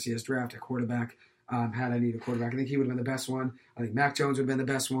first pick in this year's draft, a quarterback. Had I need a quarterback, I think he would have been the best one. I think Mac Jones would have been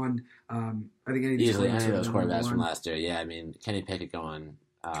the best one. I think any of those quarterbacks from last year. Yeah, I mean, Kenny Pickett going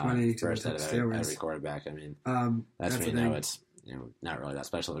first out of every quarterback. I mean, that's when you know it's not really that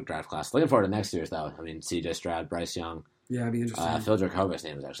special of a draft class. Looking forward to next year's though. I mean, C.J. Stroud, Bryce Young. Yeah, it'd be interesting. Phil Dracovich's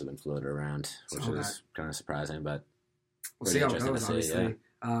name has actually been floated around, which is kind of surprising, but we'll see how it goes. Obviously,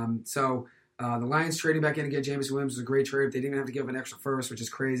 the Lions trading back in to get Jameson Williams was a great trade. They didn't even have to give up an extra 1st, which is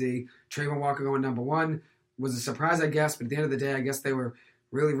crazy. Trayvon Walker going number 1 was a surprise, I guess. But at the end of the day, I guess they were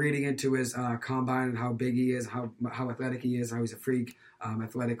really reading into his combine and how big he is, how athletic he is, how he's a freak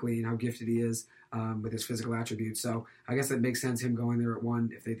athletically, and how gifted he is with his physical attributes. So I guess that makes sense, him going there at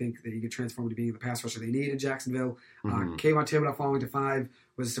 1, if they think that he could transform to being the pass rusher they need in Jacksonville. Kayvon Thibodeaux falling to 5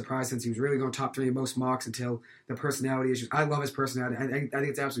 was a surprise since he was really going top 3 in most mocks until the personality issues. I love his personality. I think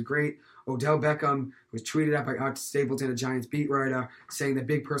it's absolutely great. Odell Beckham was tweeted out by Art Stapleton, a Giants beat writer, saying that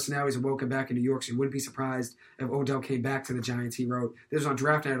big personalities are welcome back in New York, so you wouldn't be surprised if Odell came back to the Giants. He wrote, this was on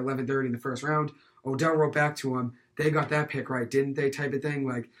draft night at 11:30 in the 1st round. Odell wrote back to him, they got that pick right, didn't they, type of thing.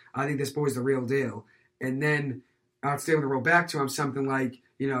 Like, I think this boy's the real deal. And then Art Stapleton wrote back to him something like,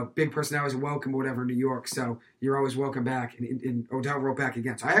 big personalities are welcome or whatever in New York, so you're always welcome back. And Odell wrote back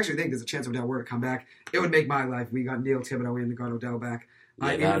again. So I actually think there's a chance Odell were to come back. It would make my life. We got Neil Thibodeaux in and got Odell back.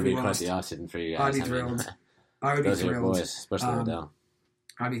 Yeah, that would be quite the offseason for you guys. I'd be thrilled. I would be thrilled. Boys, especially Odell.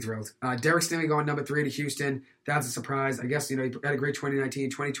 I'd be thrilled. Derek Stingley going number 3 to Houston. That's a surprise. I guess, he had a great 2019,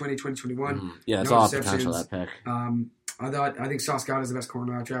 2020, 2021. Yeah, it's all potential, that pick. I think Sauce Gardner is the best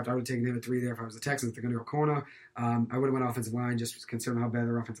corner in our draft. I would have taken him at 3 there if I was the Texans. If they're going to go corner. I would have went offensive line just considering how bad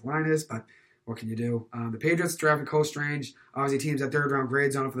their offensive line is, but what can you do? The Patriots drafted Cole Strange. Obviously, teams at 3rd round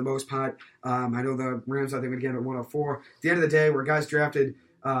grades on it for the most part. I know the Rams, I think, would get him at 104. At the end of the day, where guys drafted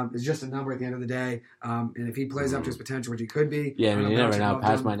is just a number at the end of the day. And if he plays up to his potential, which he could be. Yeah, I mean, you never know.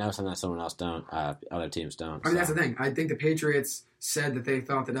 Pats might know something that someone else don't. Other teams don't. I mean, that's the thing. I think the Patriots said that they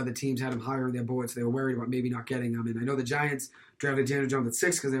thought that other teams had him higher on their board, so they were worried about maybe not getting him. And I know the Giants drafted Daniel Jones at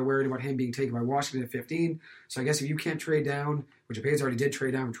 6 because they were worried about him being taken by Washington at 15. So I guess if you can't trade down, which the Patriots already did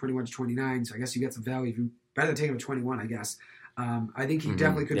trade down from 21 to 29, so I guess you get some value. If you better than taking him at 21, I guess. I think he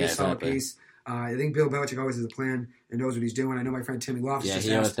definitely could be a solid piece. I think Bill Belichick always has a plan and knows what he's doing. I know my friend Timmy Loftus just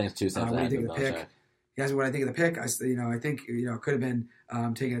he always thinks 2 steps ahead. What do you think of the pick? He asked me what I think of the pick. I think it could have been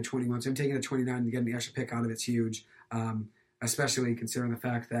taken at 21. So him taking at 29 and getting the extra pick out of it's huge, especially considering the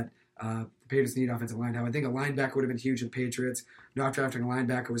fact that the Patriots need offensive line. Now, I think a linebacker would have been huge for the Patriots. Not drafting a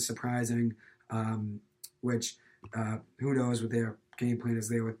linebacker was surprising, which who knows with their game plan is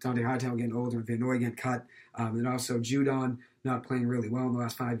there with Dante Hightower getting older and Van Noy getting cut. And also Judon not playing really well in the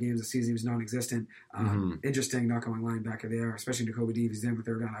last 5 games of the season. He was non-existent. Interesting not going linebacker there, especially Jacoby Deves. He's in the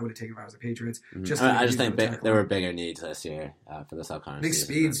third round. I would have taken him if I was the Patriots. I just think there were bigger needs this year for this upcoming season. I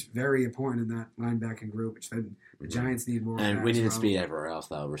think speed's very important in that linebacking group, which the Giants need more. And we need speed everywhere else,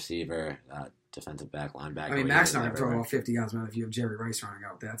 though. Receiver, defensive back, linebacker. I mean, Mac's not going to throw all 50 yards, man, if you have Jerry Rice running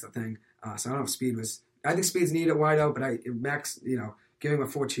out. That's the thing. So I don't know if speed was... I think speed's needed wide out, but Mac's, giving him a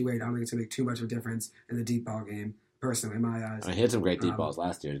 4.28, I don't think it's going to make too much of a difference in the deep ball game, personally, in my eyes. He had some great deep balls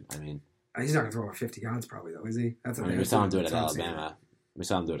last year. I mean... He's not going to throw over 50 yards probably, though, is he? We saw him do it at Alabama. We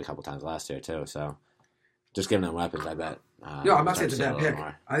saw him do it a couple times last year, too, so... Just giving them weapons, I bet. No, I'm not saying it's a bad pick.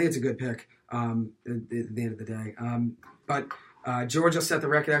 I think it's a good pick at the end of the day. But Georgia set the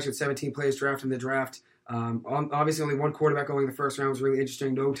record actually with 17 players drafted in the draft. Obviously, only one quarterback going in the first round was really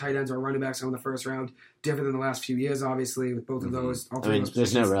interesting. No tight ends or running backs going in the first round. Different than the last few years, obviously, with both of those.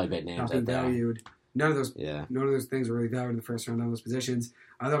 There's no really big names out there. Valued. None of those things were really valued in the first round, none of those positions.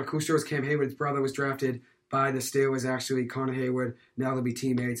 I thought Koutsoubis, Cam Hayward's brother, was drafted by the Steelers, actually, Connor Hayward. Now they'll be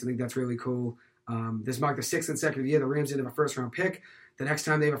teammates. I think that's really cool. This marked the 6th consecutive year the Rams didn't have a first-round pick. The next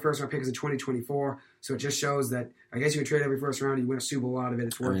time they have a first-round pick is in 2024. So it just shows that I guess you can trade every first round and you win a Super Bowl out of it.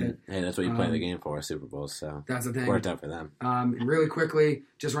 It's worth it. Hey, that's what you play the game for, Super Bowls. So that's the thing. Worked out for them. And really quickly,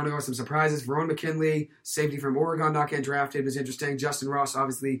 just running over some surprises. Verone McKinley, safety from Oregon, not getting drafted, was interesting. Justin Ross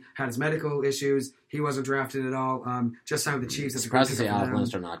obviously had his medical issues. He wasn't drafted at all. Just signed with the Chiefs. Surprised to see Alex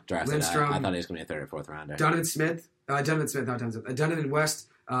Lindstrom not drafted. I thought he was going to be a 3rd or 4th rounder. Donovan West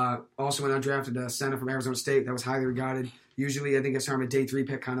also went undrafted, center from Arizona State. That was highly regarded. Usually, I think I saw him a day 3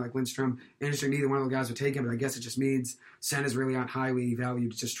 pick, kind of like Lindstrom. Interesting, neither one of the guys were taken, but I guess it just means centers really aren't highly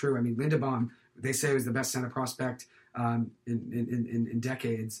valued. It's just true. I mean, Linderbaum, they say was the best center prospect in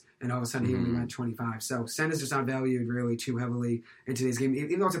decades, and all of a sudden he only went 25. So centers just not valued really too heavily in today's game.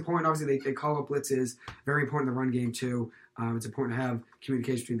 Even though it's important, obviously they call up blitzes. Very important in the run game too. It's important to have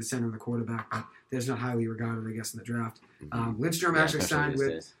communication between the center and the quarterback, but they're not highly regarded, I guess, in the draft. Lindstrom actually signed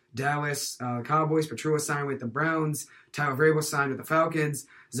with Dallas Cowboys. Petrua signed with the Browns. Tyler Vrabel signed with the Falcons.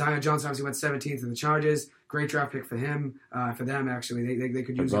 Zion Johnson obviously went 17th in the Chargers. Great draft pick for him, for them actually. They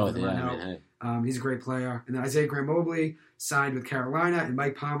could use him for the run out. He's a great player. And then Isaiah Graham-Mobley signed with Carolina, and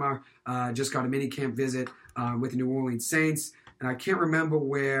Mike Palmer just got a mini camp visit with the New Orleans Saints. And I can't remember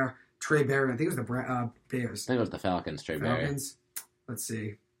where Trey Barry, I think it was the Bears. I think it was the Falcons, Barry. Let's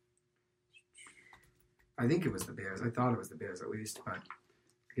see. I think it was the Bears. I thought it was the Bears at least, but I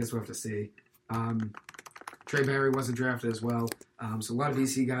guess we'll have to see. Trey Barry wasn't drafted as well. So a lot of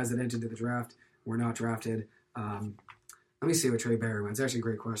BC guys that entered the draft were not drafted. Let me see what Trey Barry went. It's actually a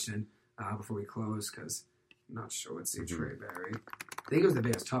great question before we close because I'm not sure. Let's see Trey Barry. I think it was the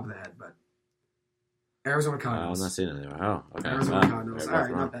Bears, top of the head, but Arizona Cardinals. I'm not seeing it anywhere. Oh, okay. Arizona Cardinals. All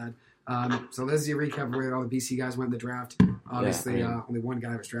right, not bad. So this is a recap of where all the BC guys went in the draft. Obviously, only one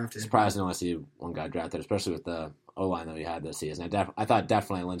guy was drafted. Surprised to only see one guy drafted, especially with the O-line that we had this season. I thought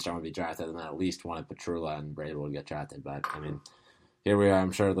definitely Lindstrom would be drafted, and then at least one of Petrula and Vrabel would get drafted. But, I mean, here we are.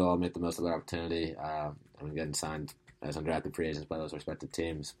 I'm sure they'll all make the most of their opportunity. Getting signed as undrafted free agents by those respective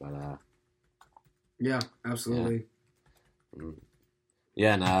teams. But yeah, absolutely.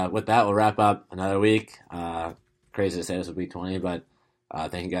 Yeah, and with that, we'll wrap up another week. Crazy to say this was week 20, but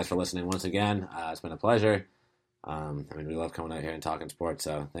thank you guys for listening once again. It's been a pleasure. We love coming out here and talking sports,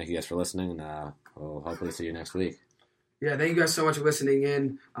 so thank you guys for listening, and we'll hopefully see you next week. Yeah, thank you guys so much for listening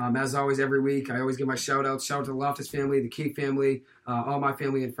in. As always, every week, I always give my shout-outs. Shout out to the Loftus family, the Keefe family, all my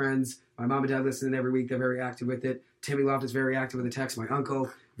family and friends. My mom and dad listen every week. They're very active with it. Timmy Loftus, very active with the text. My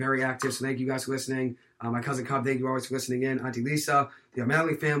uncle, very active, so thank you guys for listening. My cousin Cobb, thank you always for listening in. Auntie Lisa, the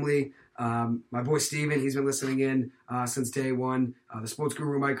O'Malley family, my boy Steven, he's been listening in since day one. The sports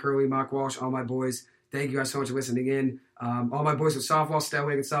guru, Mike Curley, Mark Walsh, all my boys. Thank you guys so much for listening in. All my boys with softball,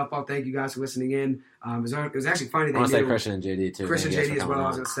 Stellwagen softball, thank you guys for listening in. It was actually funny. I want to say Christian and JD too. Christian and JD as well, I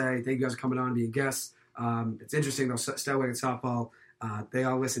was going to say. Thank you guys for coming on and being guests. It's interesting though, Stellwagen softball, they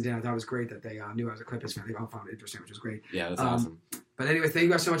all listened in. I thought it was great that they knew I was a Clippers fan. They all found it interesting, which was great. Yeah, that's awesome. But anyway, thank you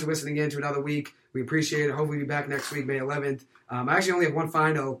guys so much for listening in to another week. We appreciate it. Hopefully we'll be back next week, May 11th. I actually only have one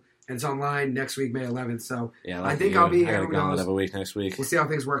final, and it's online next week, May 11th. So yeah, I think I'll be here. I got a week next week. We'll see how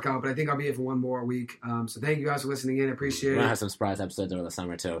things work out, but I think I'll be here for one more week. So thank you guys for listening in. Appreciate it. We're going to have some surprise episodes over the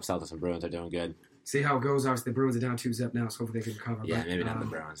summer, too. Celtics and Bruins are doing good. See how it goes. Obviously, the Bruins are down 2-0 now, so hopefully they can recover. Yeah, maybe not the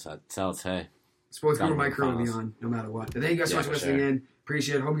Bruins. Celtics, hey. Sports Guru Mike Crew will be on no matter what. But thank you guys so much for listening in.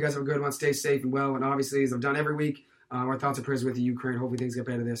 Appreciate it. Hope you guys have a good one. Stay safe and well. And obviously, as I've done every week, our thoughts and prayers with the Ukraine. Hopefully things get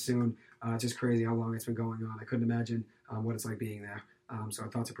better there soon. It's just crazy how long it's been going on. I couldn't imagine what it's like being there. So our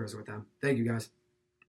thoughts and prayers are with them. Thank you, guys.